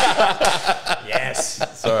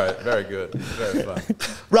 Yes. Sorry. Very good. Very fun.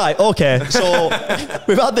 Right. Okay. So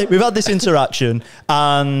we've had this interaction,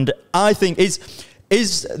 and I think is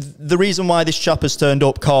the reason why this chap has turned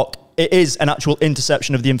up cock. It is an actual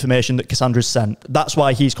interception of the information that Cassandra's sent. That's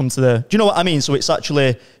why he's come to the... Do you know what I mean? So it's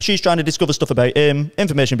actually... She's trying to discover stuff about him,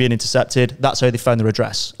 information being intercepted. That's how they found their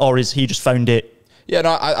address. Or is he just found it? Yeah,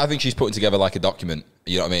 no, I think she's putting together like a document.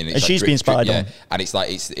 You know what I mean? It's and like she's being spied on. And it's like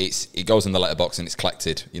it goes in the letterbox and it's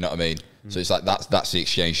collected. You know what I mean? So it's like that's the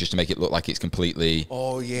exchange, just to make it look like it's completely.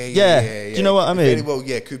 Oh yeah. Do you know what I mean? Very well,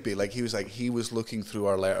 yeah, could be like he was looking through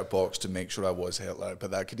our letterbox to make sure I was Hitler,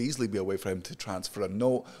 but that could easily be a way for him to transfer a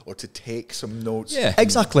note or to take some notes. Yeah,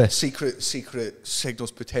 exactly. Secret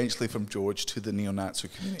signals potentially from George to the neo-Nazi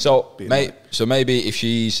community. So maybe if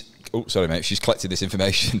she's. Oh, sorry, mate. She's collected this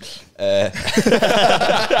information. They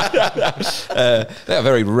are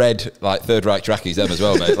very red, like Third Reich trackies, them as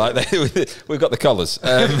well, mate. Like we've got the colours.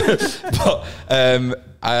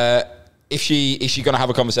 Is she going to have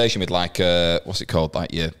a conversation with like what's it called,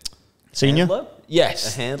 like your senior? Handler?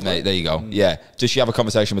 Yes, a handler. Mate, there you go. Yeah. Does she have a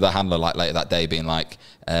conversation with her handler like later that day, being like,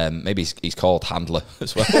 maybe he's called Handler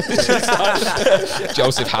as well,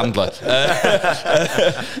 Joseph Handler?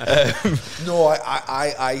 No,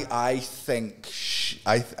 I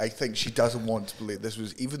think she doesn't want to believe this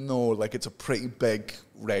was, even though like it's a pretty big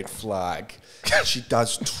red flag. She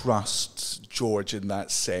does trust George in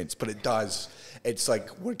that sense, but it does. It's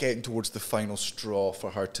like we're getting towards the final straw for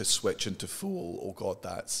her to switch into full. Oh God,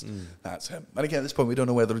 that's him. And again, at this point, we don't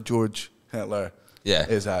know whether George Hitler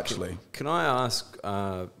is actually. Can I ask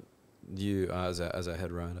you as a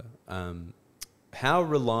head writer, how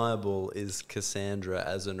reliable is Casandra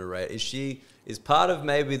as a narrator? Is part of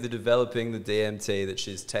maybe the developing the DMT that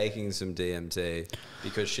she's taking some DMT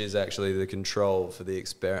because she's actually the control for the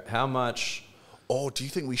experiment? How much? Oh, do you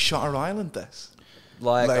think we Shutter Island this?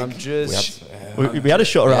 Like I'm just... We had a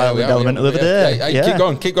Shutter Island element the other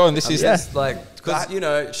day. Keep going. This is like... Because, you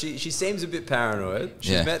know, she seems a bit paranoid.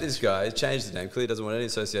 She's met this guy, he's changed his name, clearly doesn't want any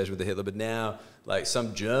association with the Hitler, but now, like,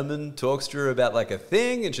 some German talks to her about, like, a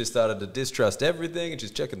thing, and she started to distrust everything, and she's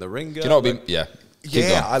checking the Ringo. Do you know what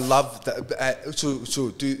Yeah, I love that. So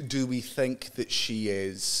do we think that she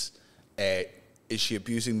is she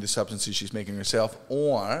abusing the substances she's making herself,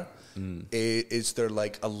 or is there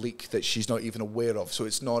like a leak that she's not even aware of? So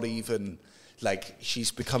it's not even like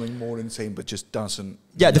she's becoming more insane, but just doesn't.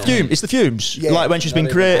 Yeah, the fume. It's the fumes. Yeah. Like when she's been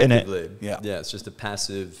creating it. Yeah, it's just a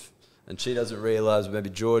passive. And she doesn't realise, maybe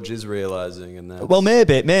George is realising. And that. Well,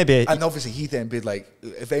 maybe. And obviously he then be like,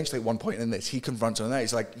 eventually at one point in this, he confronts her on that.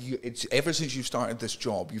 He's like, it's ever since you started this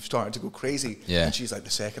job, you've started to go crazy. Yeah. And she's like, the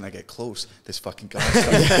second I get close, this fucking guy.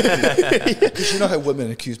 Because you know how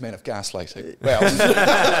women accuse men of gaslighting.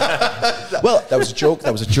 Well, that was a joke.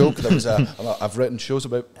 I've written shows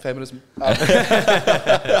about feminism.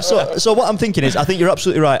 So what I'm thinking is, I think you're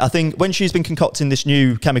absolutely right. I think when she's been concocting this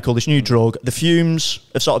new chemical, this new drug, the fumes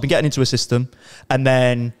have sort of been getting into her system, and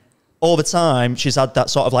then over time she's had that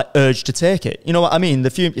sort of like urge to take it. You know what I mean? The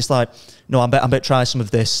fume. It's like, no, I bet try some of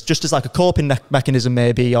this, just as like a coping mechanism,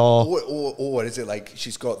 maybe, or is it like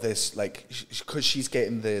she's got this like because she's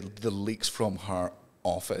getting the leaks from her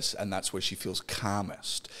office, and that's where she feels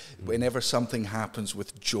calmest. Whenever something happens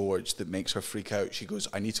with George that makes her freak out, she goes,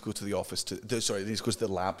 I need to go to the office I need to go to the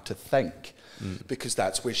lab to think, because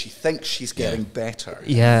that's where she thinks she's getting better.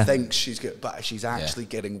 Yeah. Thinks but she's actually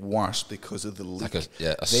getting worse because of the leak. Like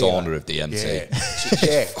a sauna of DMT.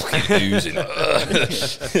 Yeah. Fucking oozing.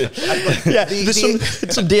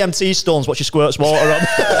 There's some DMT stones what she squirts water on.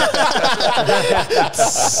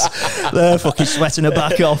 They're fucking sweating her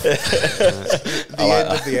back off. The end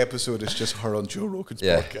of the episode is just her on Joe Rogan's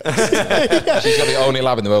podcast. She's got the only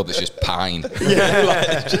lab in the world that's just pine.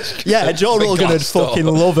 Joe Rogan would fucking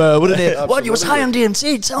love her, wouldn't he? What, you was high on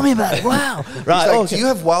DMT? Tell me about it. Wow. Right. Like, do you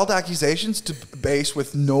have wild accusations to base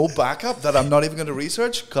with no backup that I'm not even going to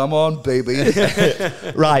research? Come on, baby.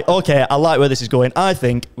 Right. Okay. I like where this is going. I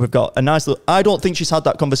think we've got a nice little. I don't think she's had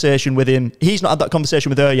that conversation with him. He's not had that conversation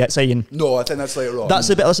with her yet, saying. No, I think that's later on. That's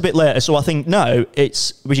a bit later. So I think now we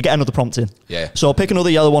should get another prompt in. Yeah. So pick another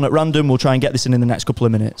yellow one at random. We'll try and get this in the next couple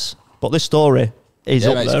of minutes. But this story is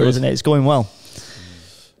up there, isn't it? It's going well.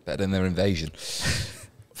 Better than their invasion.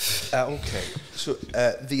 Okay. So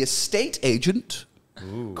the estate agent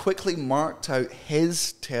quickly marked out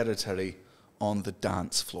his territory on the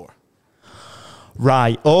dance floor.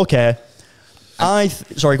 Right. Okay.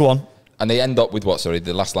 Sorry. Go on. And they end up with what? Sorry,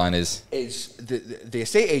 the last line is the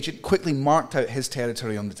estate agent quickly marked out his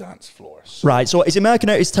territory on the dance floor. So right. So is he marking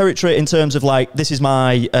out his territory in terms of like, this is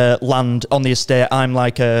my land on the estate? I'm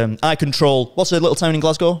like, I control. What's a little town in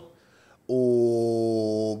Glasgow?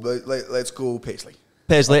 Oh, let's go Paisley.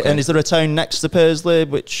 Paisley. Okay. And is there a town next to Paisley,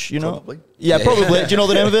 which, you know? Probably. Yeah, probably. Do you know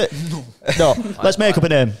the name of it? No. Let's make up a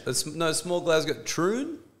name. Small Glasgow.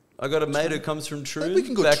 Troon? I got a mate who comes from Troon, we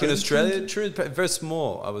can go back Troon, in Australia. Troon, very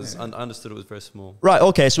small. I understood it was very small. Right,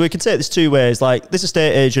 okay, so we can take this two ways. Like, this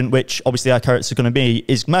estate agent, which obviously our characters are going to be,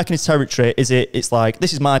 is marking his territory. It's like,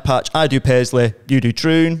 this is my patch, I do Paisley, you do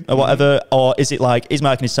Troon, or whatever, or is it like, he's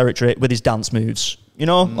marking his territory with his dance moves, you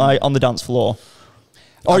know, like on the dance floor?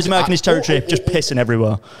 Or is he marking his territory just pissing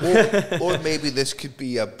everywhere? Or maybe this could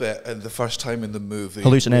be a bit, the first time in the movie,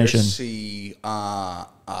 hallucination. we see a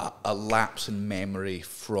lapse in memory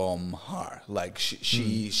from her. Like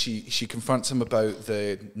she confronts him about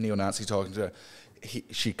the neo-Nazi talking to her.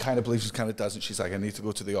 She kind of believes, she kind of doesn't. She's like, I need to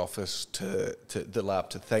go to the office, to the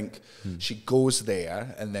lab to think. She goes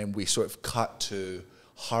there, and then we sort of cut to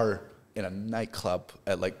her in a nightclub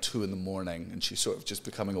at like 2 a.m, and she's sort of just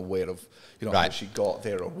becoming aware of, you know, how she got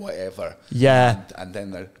there or whatever. Yeah. And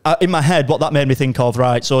then they're... in my head, what that made me think of,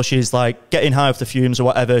 right, so she's like getting high off the fumes or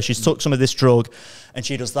whatever, she's took some of this drug, and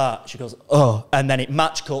she does that, she goes, oh, and then it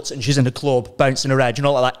match cuts, and she's in a club, bouncing her head, you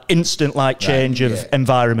know, like that instant like change of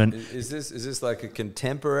environment. Is this like a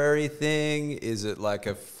contemporary thing? Is it like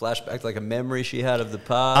a flashback, like a memory she had of the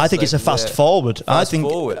past? I think it's a fast forward. I think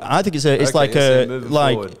it's like a,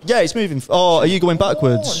 like, forward. Yeah, it's moving. Oh, are you going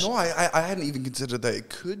backwards? Oh, no, I hadn't even considered that it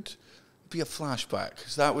could be a flashback,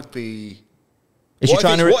 because that would be...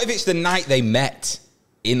 What if it's the night they met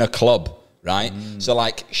in a club, right? So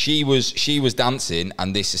like she was dancing,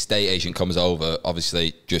 and this estate agent comes over,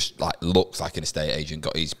 obviously just like looks like an estate agent,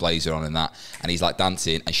 got his blazer on and that, and he's like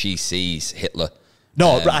dancing, and she sees Hitler.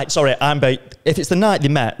 No, right, sorry, if it's the night they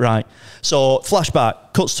met, right, so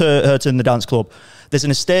flashback, cuts to her in the dance club. There's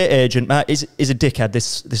an estate agent. Is a dickhead.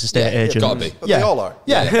 This estate agent. Gotta be. But they all are.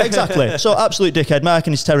 Yeah, exactly. So absolute dickhead,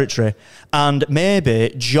 marking his territory, and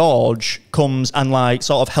maybe George comes and like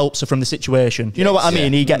sort of helps her from the situation. You know what I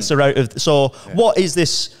mean? He gets her out of. So what is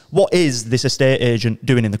this? What is this estate agent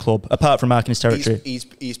doing in the club apart from marking his territory?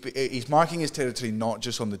 He's marking his territory not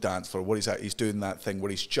just on the dance floor. What he's doing that thing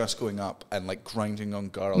where he's just going up and like grinding on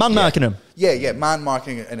girls. Man marking him. Yeah, man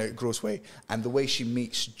marking it in a gross way. And the way she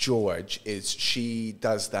meets George is she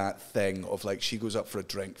does that thing of like she goes up for a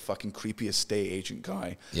drink, fucking creepy estate agent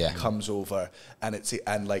guy comes over,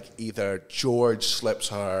 and like either George slips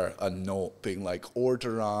her a note being like,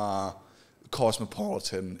 order a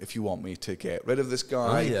Cosmopolitan if you want me to get rid of this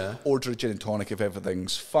guy, order a gin and tonic if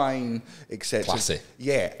everything's fine, etc. Classy.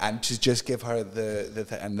 Yeah, and to just give her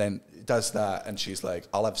the and then does that, and she's like,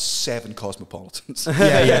 I'll have 7 Cosmopolitans.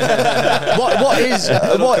 What is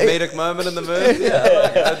comedic moment in the movie?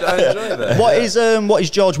 I enjoy that. What is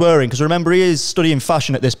George wearing? Because remember, he is studying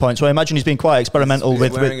fashion at this point, so I imagine he's been quite experimental He's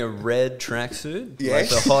with wearing a red tracksuit, like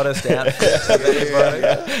the hottest outfit of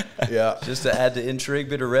anybody. Yeah. Just to add to intrigue,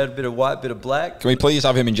 bit of red, bit of white, bit of black. Can we please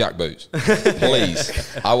have him in jack boots?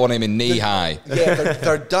 Please. I want him in knee high. Yeah,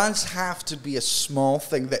 there does have to be a small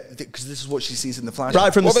thing because this is what she sees in the flashback.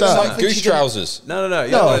 right from the What about start. like goose trousers? No.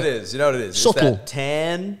 You know what it is. It's Subtle. that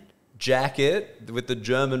tan jacket with the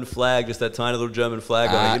German flag, just that tiny little German flag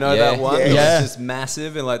on it. You know yeah, that one? yeah. It's just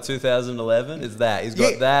massive in like 2011. Is that. He's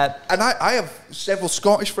got that. And I have several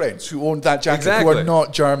Scottish friends who owned that jacket who Exactly. are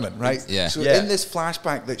not German, right? Yeah. So Yeah. in this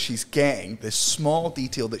flashback that she's getting, this small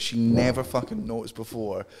detail that she never fucking noticed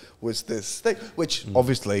before was this thing, which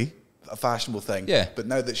obviously a fashionable thing. Yeah. But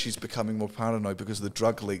now that she's becoming more paranoid because of the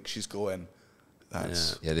drug leak, she's going,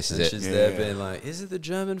 that's... Yeah, this is And it. she's there being like, is it the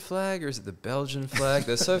German flag or is it the Belgian flag?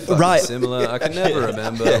 They're so fucking Right. similar. I can never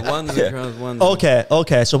remember. One's across, one's...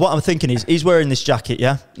 Okay. So what I'm thinking is, he's wearing this jacket.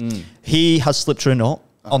 Yeah, he has slipped her a note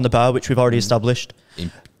on the bar, which we've already established.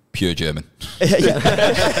 In pure German. Yeah.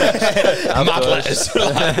 Mad letters.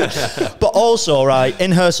 But also, right,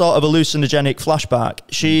 in her sort of hallucinogenic flashback,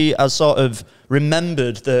 she has sort of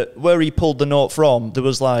remembered that where he pulled the note from, there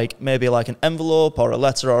was like maybe like an envelope or a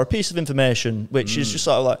letter or a piece of information, which is just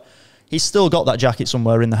sort of like, he's still got that jacket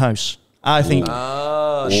somewhere in the house. I think.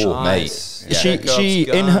 Oh, Ooh, nice. mate. She- Jacob's she-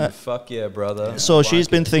 in gun. her- Fuck yeah, brother. So I she's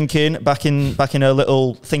like been it. thinking back in her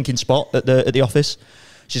little thinking spot at the office.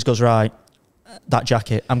 She just goes, right, that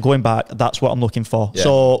jacket, I'm going back. That's what I'm looking for. Yeah.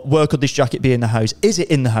 So where could this jacket be in the house? Is it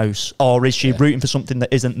in the house, or is she rooting for something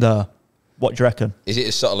that isn't there? What do you reckon? Is it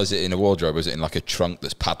as subtle as it in a wardrobe, or is it in like a trunk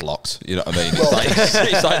that's padlocked? You know what I mean?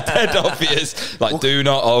 It's like dead obvious. Like, do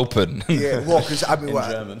not open. Yeah, well, because I mean, In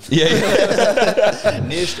German. yeah.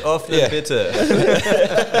 Nicht öffnen, bitte.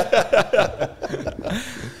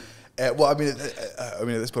 well, I mean, at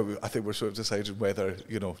this point, I think we're sort of deciding whether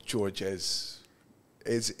George is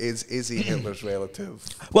he Hitler's relative?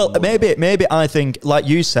 Well, maybe I think, like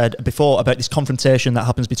you said before about this confrontation that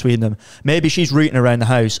happens between them, maybe she's rooting around the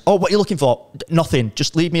house. Oh, what are you looking for? Nothing.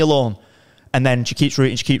 Just leave me alone. And then she keeps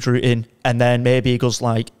rooting. And then maybe he goes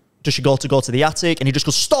like, does she go to the attic? And he just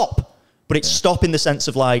goes, stop. But it's stop in the sense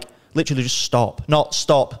of like, literally just stop. Not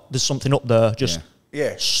stop, there's something up there. Just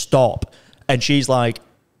stop. And she's like,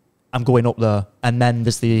 I'm going up there, and then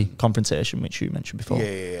there's the confrontation, which you mentioned before.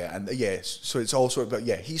 And so it's also about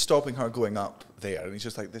he's stopping her going up there, and he's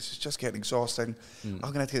just like, this is just getting exhausting. I'm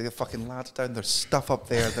gonna have to get a fucking ladder down. There's stuff up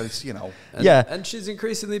there. There's And she's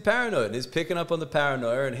increasingly paranoid, and he's picking up on the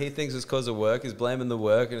paranoia, and he thinks it's because of work. He's blaming the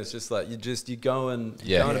work, and it's just like you're going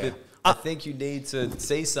a bit. I think you need to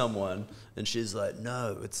see someone, and she's like,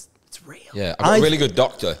 no, it's real. Yeah, I've got a really good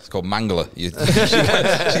doctor. It's called Mangler. You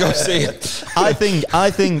go see it. I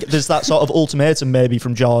think there's that sort of ultimatum maybe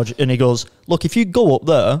from George, and he goes, look, if you go up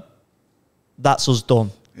there, that's us done.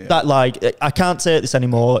 Yeah. That like, I can't take this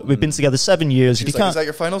anymore. We've been together 7 years. She's if you like, can't, is that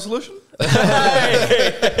your final solution?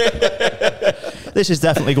 this is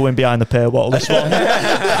definitely going behind the paywall, this one.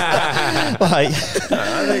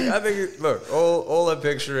 I think. Look, all I'm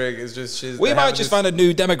picturing is just We might just find a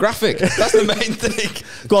new demographic. That's the main thing.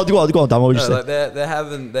 Go on, Dan. What would you say? Like they're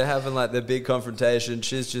having like their big confrontation.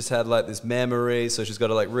 She's just had like this memory, so she's got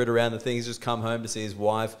to like root around the thing. He's just come home to see his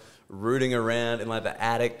wife rooting around in like the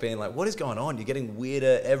attic, being like, "What is going on? You're getting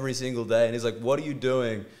weirder every single day." And he's like, "What are you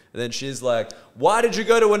doing?" And then she's like, "Why did you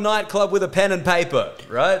go to a nightclub with a pen and paper?"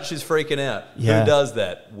 Right? She's freaking out. Yeah. Who does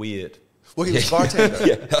that? Weird. Well, he was a bartender.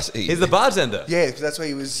 He's the bartender. Yeah, because that's why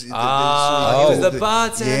he was. He was the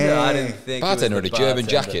bartender. I didn't think. Bartender in a German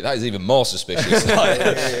jacket. That is even more suspicious.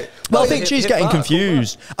 Well, I think she's getting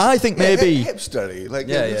confused. I think maybe. Hipstery. Like,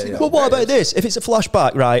 Yeah. Well, what about this? If it's a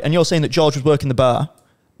flashback, right, and you're saying that George was working the bar,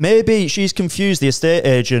 maybe she's confused the estate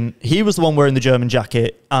agent. He was the one wearing the German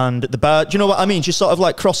jacket, and the bar. Do you know what I mean? She sort of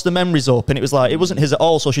like crossed the memories up, and it was like it wasn't his at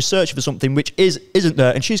all. So she's searching for something which isn't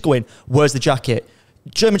there, and she's going, "Where's the jacket?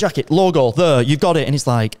 German jacket logo there. You've got it." And he's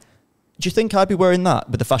like, "Do you think I'd be wearing that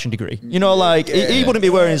with a fashion degree? You know, like he wouldn't be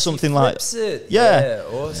wearing something like." It. Yeah.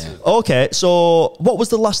 Awesome. Okay, so what was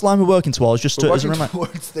the last line we're working towards? Just to, as a Working reminder.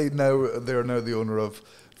 towards they're now the owner of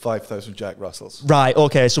 5,000 Jack Russells. Right.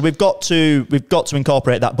 Okay. So we've got to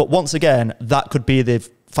incorporate that, but once again, that could be the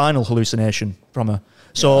final hallucination from her.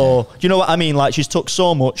 So you know what I mean? Like she's took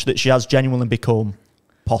so much that she has genuinely become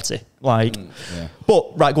potty. Like,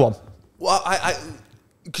 but right, go on. Well,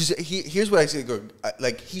 because here's what I say.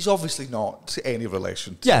 Like he's obviously not any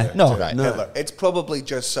relation to, Hitler. It's probably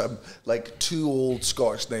just some like two old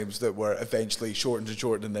Scottish names that were eventually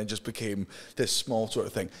shortened and then just became this small sort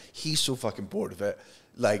of thing. He's so fucking bored of it.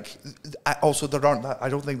 Like, also I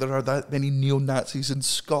don't think there are that many neo-Nazis in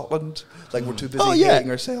Scotland. Like we're too busy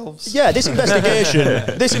hating ourselves. Yeah, this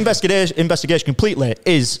investigation completely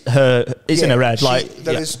is in her head.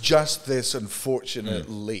 There is just this unfortunate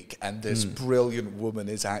leak, and this brilliant woman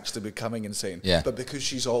is actually becoming insane. Yeah. But because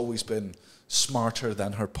she's always been smarter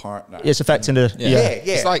than her partner, it's affecting her. Yeah.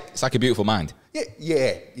 It's like A Beautiful Mind.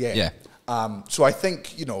 Yeah. So I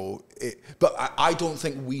think, but I don't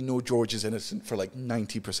think we know George is innocent for like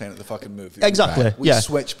 90% of the fucking movie. Exactly. We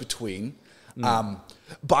switch between.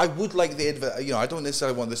 But I would like I don't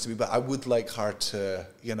necessarily want this to be, but I would like her to,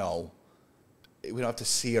 we don't have to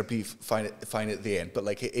see her be fine at the end, but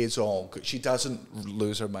like it is all good. She doesn't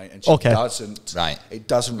lose her mind, and she doesn't. Right. It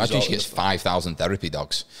doesn't. Imagine she gets 5,000 therapy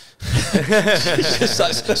dogs. She's just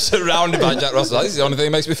like surrounded by Jack Russell. This is the only thing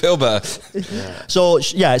that makes me feel better. So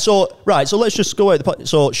let's just go at the point.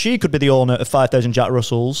 So she could be the owner of 5,000 Jack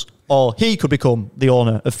Russells, or he could become the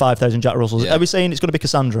owner of 5,000 Jack Russells. Are we saying it's going to be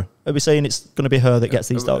Cassandra? Are we saying it's going to be her that gets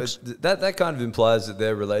these dogs? That kind of implies that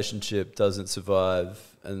their relationship doesn't survive,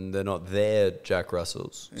 and they're not their Jack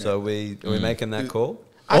Russells. Yeah. So are we making that call?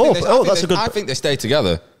 I think they stay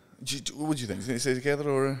together. What do you think? Do you think they stay together,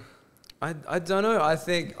 or? I don't know. I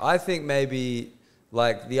think maybe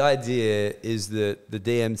like the idea is that the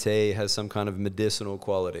DMT has some kind of medicinal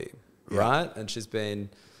quality, right? And she's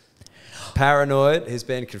been paranoid. He's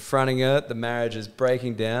been confronting her. The marriage is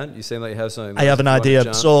breaking down. You seem like you have something. I have an idea.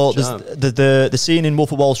 There's the scene in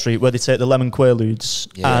Wolf of Wall Street where they take the lemon quaaludes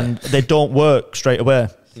and they don't work straight away.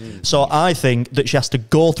 So I think that she has to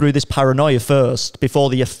go through this paranoia first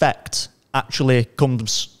before the effect actually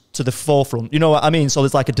comes to the forefront. You know what I mean? So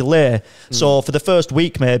there's like a delay. So for the first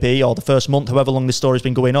week maybe, or the first month, however long this story's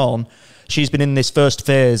been going on, she's been in this first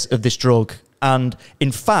phase of this drug. And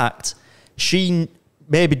in fact, she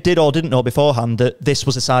maybe did or didn't know beforehand that this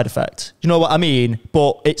was a side effect. You know what I mean?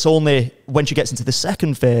 But it's only when she gets into the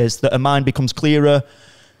second phase that her mind becomes clearer.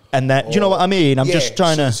 And then, do you know what I mean? I'm just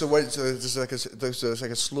trying to. So there's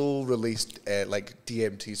like a slow released like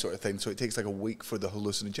DMT sort of thing. So it takes like a week for the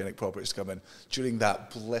hallucinogenic properties to come in. During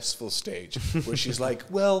that blissful stage, where she's like,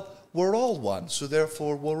 "Well, we're all one, so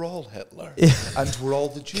therefore we're all Hitler, and we're all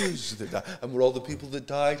the Jews that died, and we're all the people that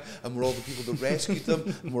died, and we're all the people that rescued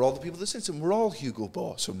them, and we're all the people that saved them. We're all Hugo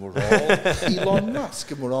Boss, and we're all Elon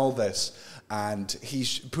Musk, and we're all this." And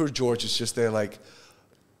poor George is just there like,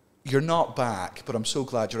 "You're not back, but I'm so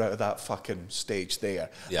glad you're out of that fucking stage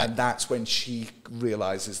there." Yeah. And that's when she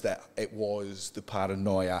realizes that it was the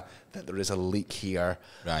paranoia, that there is a leak here,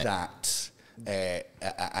 that,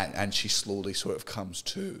 and she slowly sort of comes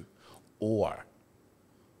to, or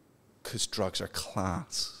because drugs are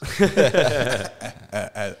class,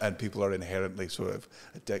 and people are inherently sort of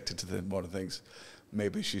addicted to the modern things,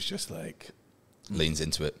 maybe she's just like, leans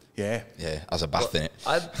into it. Yeah. As a bath in it.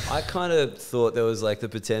 I kind of thought there was like the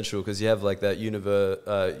potential, because you have like that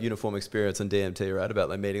uniform experience on DMT, right? About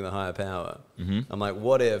like meeting the higher power. I'm like,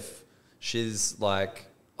 what if she's like,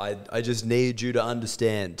 I just need you to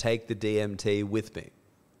understand, take the DMT with me.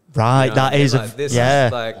 Right, that is like, this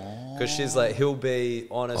is like, because she's like, he'll be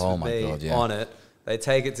honest with me on it. They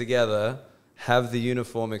take it together, have the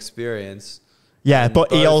uniform experience. Yeah,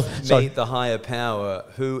 but he'll meet the higher power,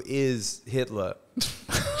 who is Hitler.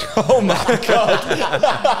 Oh my God.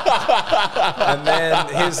 And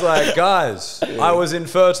then he's like, "Guys, I was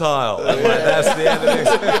infertile." And like, that's the end of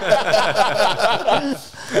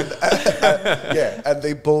it. And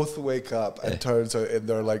they both wake up, and turns out in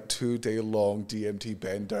their like 2-day-long DMT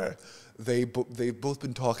bender, they've both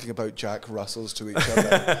been talking about Jack Russells to each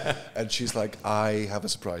other. And she's like, "I have a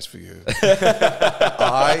surprise for you.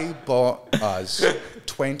 I bought us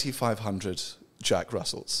 2,500 Jack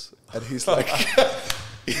Russells." And he's like,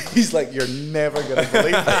 "You're never going to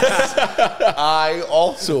believe this. I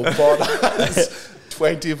also bought us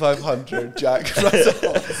 2,500 Jack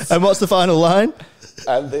Russells. And what's the final line?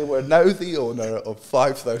 And they were now the owner of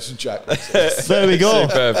 5,000 Jack Russells. There we go.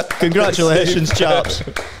 Superb. Congratulations, chaps.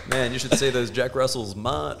 Man, you should see those Jack Russells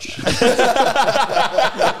march.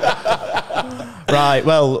 Right,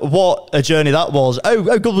 well, what a journey that was. Oh,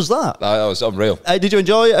 how good was that? That was unreal. Did you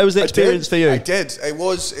enjoy it? How was the experience for you? I did. It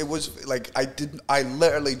was like I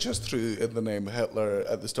literally just threw in the name Hitler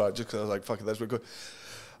at the start just because I was like, fuck it, that's where we're going.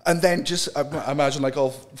 And then just imagine like all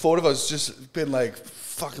four of us just being like,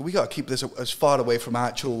 fuck it, we got to keep this as far away from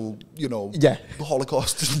actual, the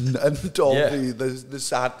Holocaust and all the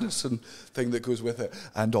sadness and thing that goes with it.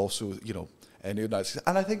 And also, neo-Nazis.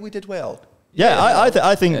 And I think we did well. Yeah,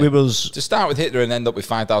 I think we was... To start with Hitler and end up with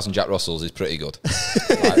 5,000 Jack Russells is pretty good.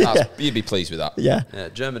 You'd be pleased with that. Yeah.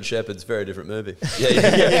 German Shepherd's a very different movie.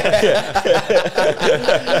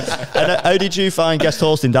 And how did you find guest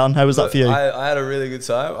hosting, Dan? How was that for you? I had a really good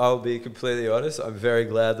time. I'll be completely honest. I'm very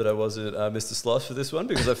glad that I wasn't Mr. Sloss for this one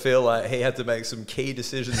because I feel like he had to make some key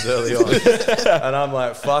decisions early on. And I'm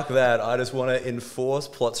like, fuck that. I just want to enforce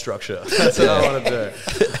plot structure. That's what I want to do.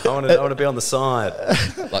 I want to be on the side.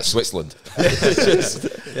 Like Switzerland.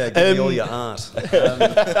 Give me all your art.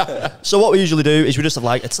 So what we usually do is we just have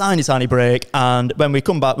like a tiny break, and when we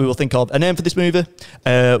come back we will think of a name for this movie,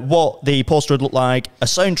 what the poster would look like, a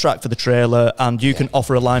soundtrack for the trailer, and you can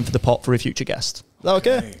offer a line for the pot for a future guest. Is that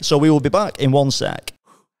okay? So we will be back in 1 sec.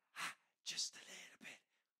 Just a little bit.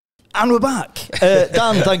 And we're back.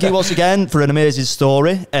 Dan, thank you once again for an amazing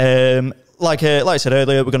story. Like I said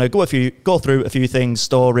earlier, we're going to go through a few things,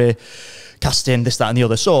 story, casting, this, that, and the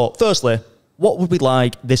other. So, firstly, what would we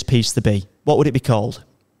like this piece to be? What would it be called?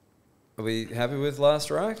 Are we happy with Last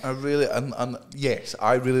Reich? Yes,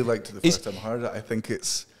 I really liked it the first time I heard it. I think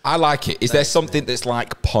it's... I like it. Is there something that's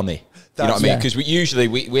like punny? You know what I mean? Because we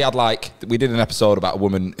did an episode about a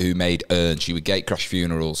woman who made urns. She would gate crash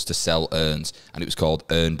funerals to sell urns, and it was called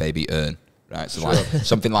Urn Baby Urn. Right? So like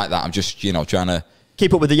something like that. I'm just, trying to...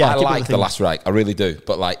 Keep up with the I like the Last Reich, I really do.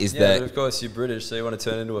 But like, is there? But of course, you're British, so you want to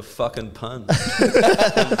turn into a fucking pun.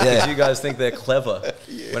 Because you guys think they're clever,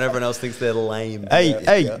 when everyone else thinks they're lame.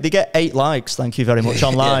 Hey, they get 8 likes. Thank you very much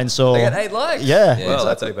online. So they get 8 likes. Yeah. Well,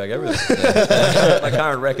 exactly. I take back everything. My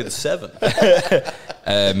current record is 7.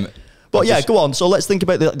 But yeah, go on. So let's think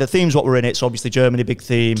about the themes. What were in it? So obviously Germany, big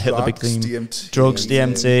theme. Hitler, big theme. DMT, drugs,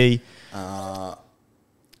 DMT.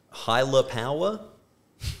 Heiler power.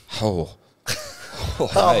 Oh.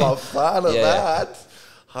 I'm a fan of that.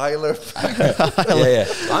 Heiler.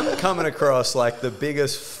 I'm coming across like the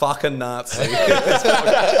biggest fucking Nazi.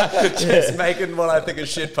 Just making what I think are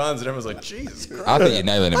shit puns, and everyone's like, Jesus Christ. I think you're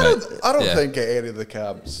nailing it, mate. I don't think at any of the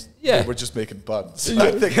camps we're just making puns.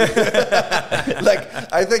 I think,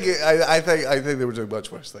 I think they were doing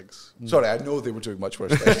much worse things. Sorry, I know they were doing much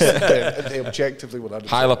worse things. They objectively would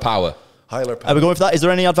understand. Heiler power. Heiler power. Are we going for that? Is there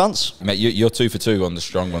any advance? Mate, you're 2 for 2 on the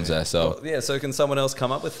strong ones there. So so can someone else come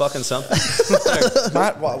up with fucking something?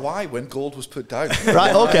 Matt, why when gold was put down?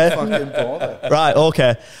 Right, okay. Fucking bother. Right,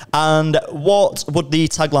 okay. And what would the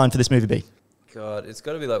tagline for this movie be? God, it's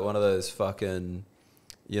got to be like one of those fucking,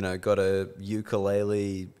 got a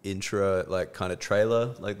ukulele intro, like kind of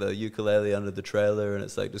trailer, like the ukulele under the trailer, and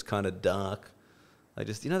it's like just kind of dark. Like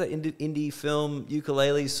just, that indie film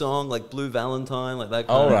ukulele song, like Blue Valentine, like that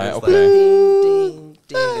kind of right, just okay. like ding,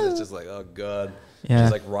 ding, and it's just like, oh God. Yeah.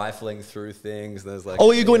 Just like rifling through things. There's like,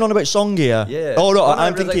 Oh, you're going on about song here? Yeah. Oh, no, Well,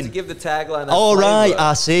 I'm really thinking... like to give the tagline that Oh, right, flavor.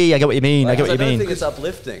 I see. I get what you mean. I get what you I mean. don't think it's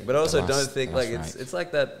uplifting, but I also don't think like That's it's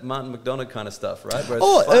like that Martin McDonagh kind of stuff, right? Where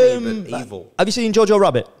it's funny but evil. Have you seen Jojo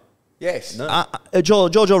Rabbit? Yes. No.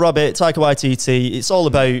 Jojo Rabbit, Taika Waititi. It's all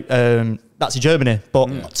about Nazi Germany,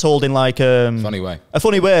 but told in like funny way. a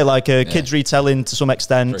funny way, like a kids retelling to some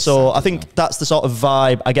extent. Very So sad, I think that's the sort of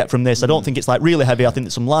vibe I get from this. I don't think it's like really heavy. I think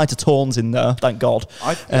there's some lighter tones in there. Thank God.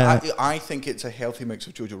 I think it's a healthy mix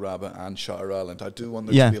of Jojo Rabbit and Shutter Island. I do want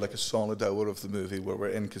there to be like a solid hour of the movie where we're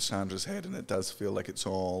in Cassandra's head, and it does feel like it's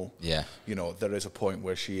all. Yeah. There is a point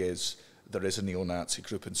where there is a neo-Nazi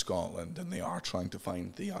group in Scotland, and they are trying to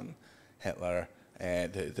find the young Hitler.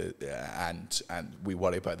 And we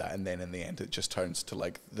worry about that, and then in the end it just turns to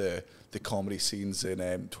like the comedy scenes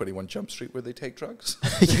in 21 Jump Street where they take drugs.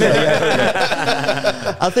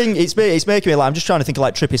 I think it's making me like, I'm just trying to think of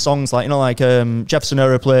like trippy songs, like like Jefferson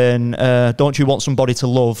Aeroplane, Don't You Want Somebody to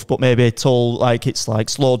Love, but maybe told like it's like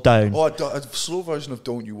slowed down. Oh, a slow version of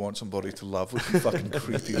Don't You Want Somebody to Love would be fucking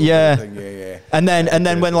creepy. Yeah. And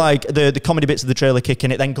then when like the comedy bits of the trailer kick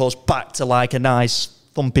in, it then goes back to like a nice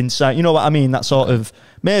thumping sound. You know what I mean? That sort of,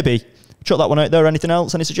 maybe. Chuck that one out there. Anything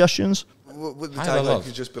else? Any suggestions? With the Heiler tagline love.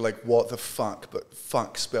 could just be like, what the fuck, but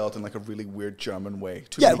fuck spelled in like a really weird German way.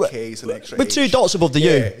 Too Yeah, many K's and extra with H. 2 dots above the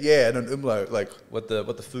yeah, U. Yeah, and an umlaut, like, What the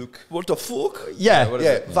fuck? what the fuck? Yeah. What is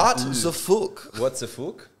Yeah, it? what the fuck? What's a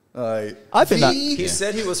fuck? I think that. He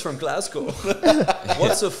said he was from Glasgow.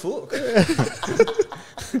 What's a fuck?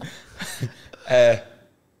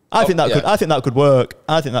 I think that could. I think that could work.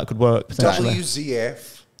 I think that could work potentially.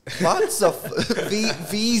 WZF. What's the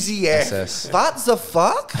VZF? SS. What's the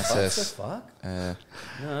fuck? SS. Fuck? Uh,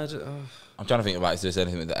 No, I'm trying to think about if there's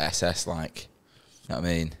anything with the SS, like, you know what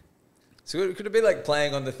I mean? So could it be like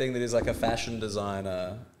playing on the thing that is like a fashion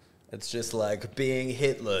designer? It's just like being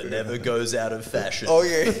Hitler never goes out of fashion. Oh,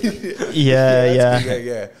 yeah.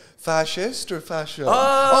 Yeah. Fascist or fashion?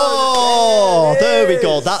 Oh, there we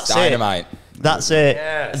go. That's Dynamite. it. That's it.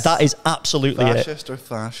 Yes. That is absolutely it. Fascist or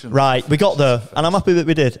fashion? Right, we got there, and I'm happy that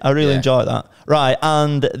we did. I really enjoyed that. Right,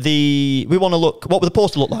 and we want to look. What would the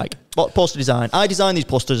poster look like? What poster design? I designed these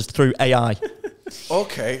posters through AI.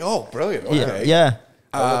 Okay. Oh, brilliant. Okay. Yeah.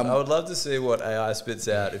 I would love to see what AI spits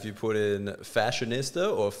out if you put in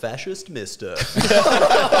fashionista or fascist mister.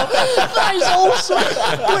 That is awesome.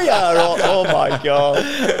 We are. Oh my god.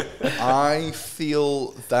 I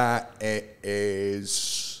feel that it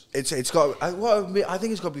is. It's got. I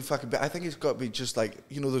think it's got to be fucking. I think it's got to be just like,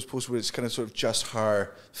 you know, those posters where it's kind of sort of just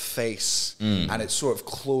her face and it's sort of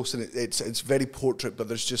close and it's very portrait, but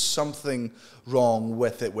there's just something wrong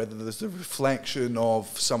with it. Whether there's the reflection of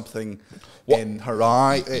something in her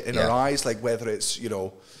eye, her eyes, like whether it's, you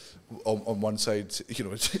know, on one side, you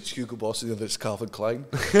know, it's Hugo Boss, and the other it's Calvin Klein.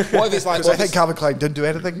 What if it's like? Because I think Calvin Klein didn't do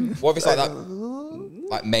anything. What if it's like that,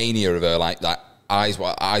 like mania of her, like that eyes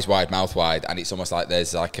wide, mouth wide, and it's almost like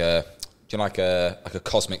there's like a, do you know, like a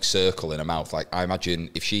cosmic circle in her mouth. Like, I imagine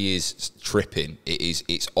if she is tripping,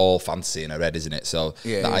 it's all fantasy in her head, isn't it? So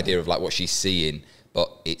the idea of like what she's seeing,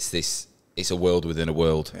 but it's a world within a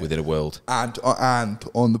world within a world. And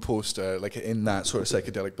on the poster, like in that sort of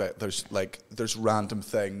psychedelic bit, there's random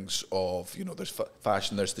things of, you know, there's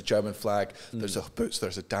fashion, there's the German flag, there's a boots,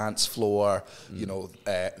 there's a dance floor, you know,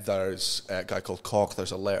 there's a guy called Cock,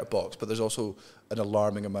 there's a letterbox, but there's also an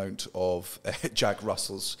alarming amount of Jack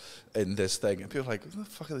Russells in this thing, and people are like, "What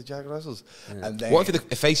the fuck are the Jack Russells?" And then, What if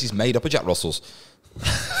the face is made up of Jack Russells?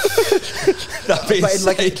 but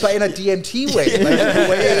in a DMT way, like, in a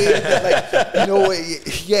way, like, you know,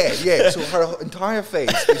 yeah. So her entire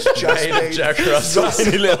face is just made Jack Russell.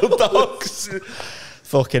 Tiny little dogs.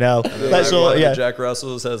 Fucking hell. Let's Like all. one of Yeah. the Jack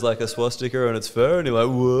Russells has like a swastika on its fur, and you're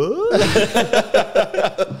like, what?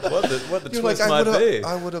 what the You're twist like, might be?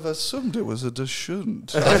 I would have assumed it was a descent.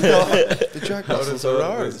 The Jack Russells are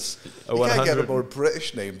ours. a You can't get a 100 more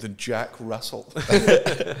British name than Jack Russell.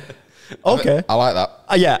 Okay. I like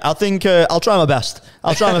that. Yeah, I think I'll try my best.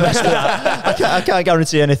 I'll try my best with that. I can't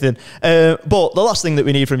guarantee anything. But the last thing that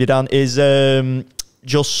we need from you, Dan, is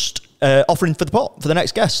just offering for the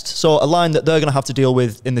next guest. So a line that they're going to have to deal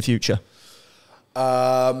with in the future.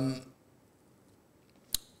 And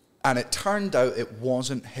it turned out it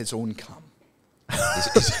wasn't his own cum.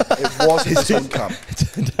 It wasn't his own cum.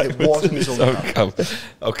 It wasn't his own cum.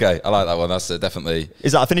 Okay, I like that one. That's definitely.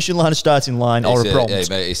 Is that a finishing line, a starting line, or a prompt? Yeah,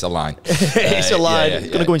 mate, it's a line. It's a line. It's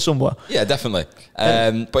going to go in somewhere. Yeah, definitely.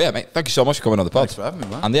 But yeah, mate, thank you so much for coming on the pod. Thanks for having me,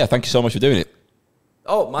 man. And yeah, thank you so much for doing it.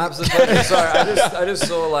 Oh, my absolute pleasure. Sorry, I just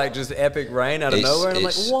saw like just epic rain out of nowhere, and I'm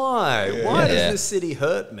like, why? Why does this city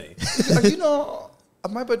hurt me? Are you not?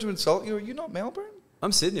 Am I about to insult you? Are you not Melbourne?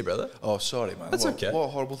 I'm Sydney, brother. Oh, sorry, man. That's what, okay. What a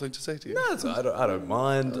horrible thing to say to you. No, I don't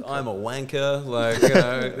mind. Okay. I'm a wanker. Like, you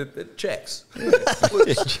know, it checks.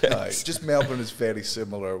 Right. Just Melbourne is very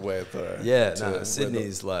similar weather. Yeah, no,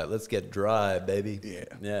 Sydney's like, let's get dry, baby.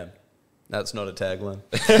 Yeah. That's not a tagline.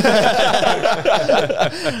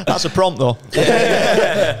 That's a prompt, though.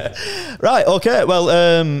 Right, okay. Well,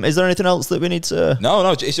 is there anything else that we need to... No.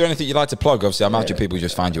 Is there anything you'd like to plug? Obviously, I imagine people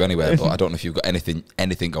just find you anywhere, but I don't know if you've got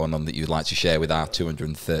anything going on that you'd like to share with our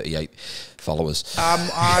 238 followers.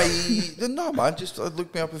 No, man. Just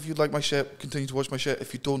look me up if you like my shit. Continue to watch my shit.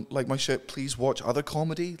 If you don't like my shit, please watch other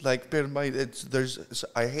comedy. Like, bear in mind,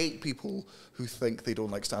 I hate people who think they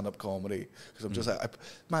don't like stand-up comedy, because I'm just like,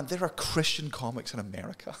 man, there are Christian comics in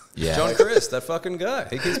America. Yeah. John Chris, that fucking guy.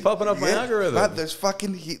 He keeps popping up my algorithm. Man, there's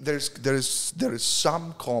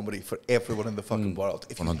some comedy for everyone in the fucking world.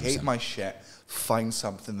 If you 100%. hate my shit, find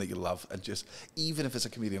something that you love, and just, even if it's a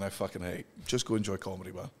comedian I fucking hate, just go enjoy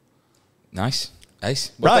comedy, man. Nice.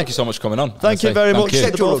 Ace. Well, Right. thank you so much for coming on. Thank you very much. you.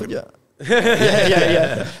 to the both of you.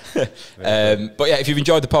 yeah. But yeah, if you've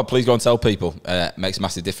enjoyed the pod, please go and tell people. Makes a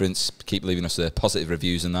massive difference. Keep leaving us positive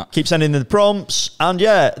reviews and that. Keep sending in the prompts. And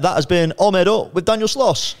yeah, that has been All Made Up with Daniel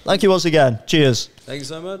Sloss. Thank you once again. Cheers. Thank you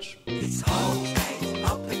so much. It's all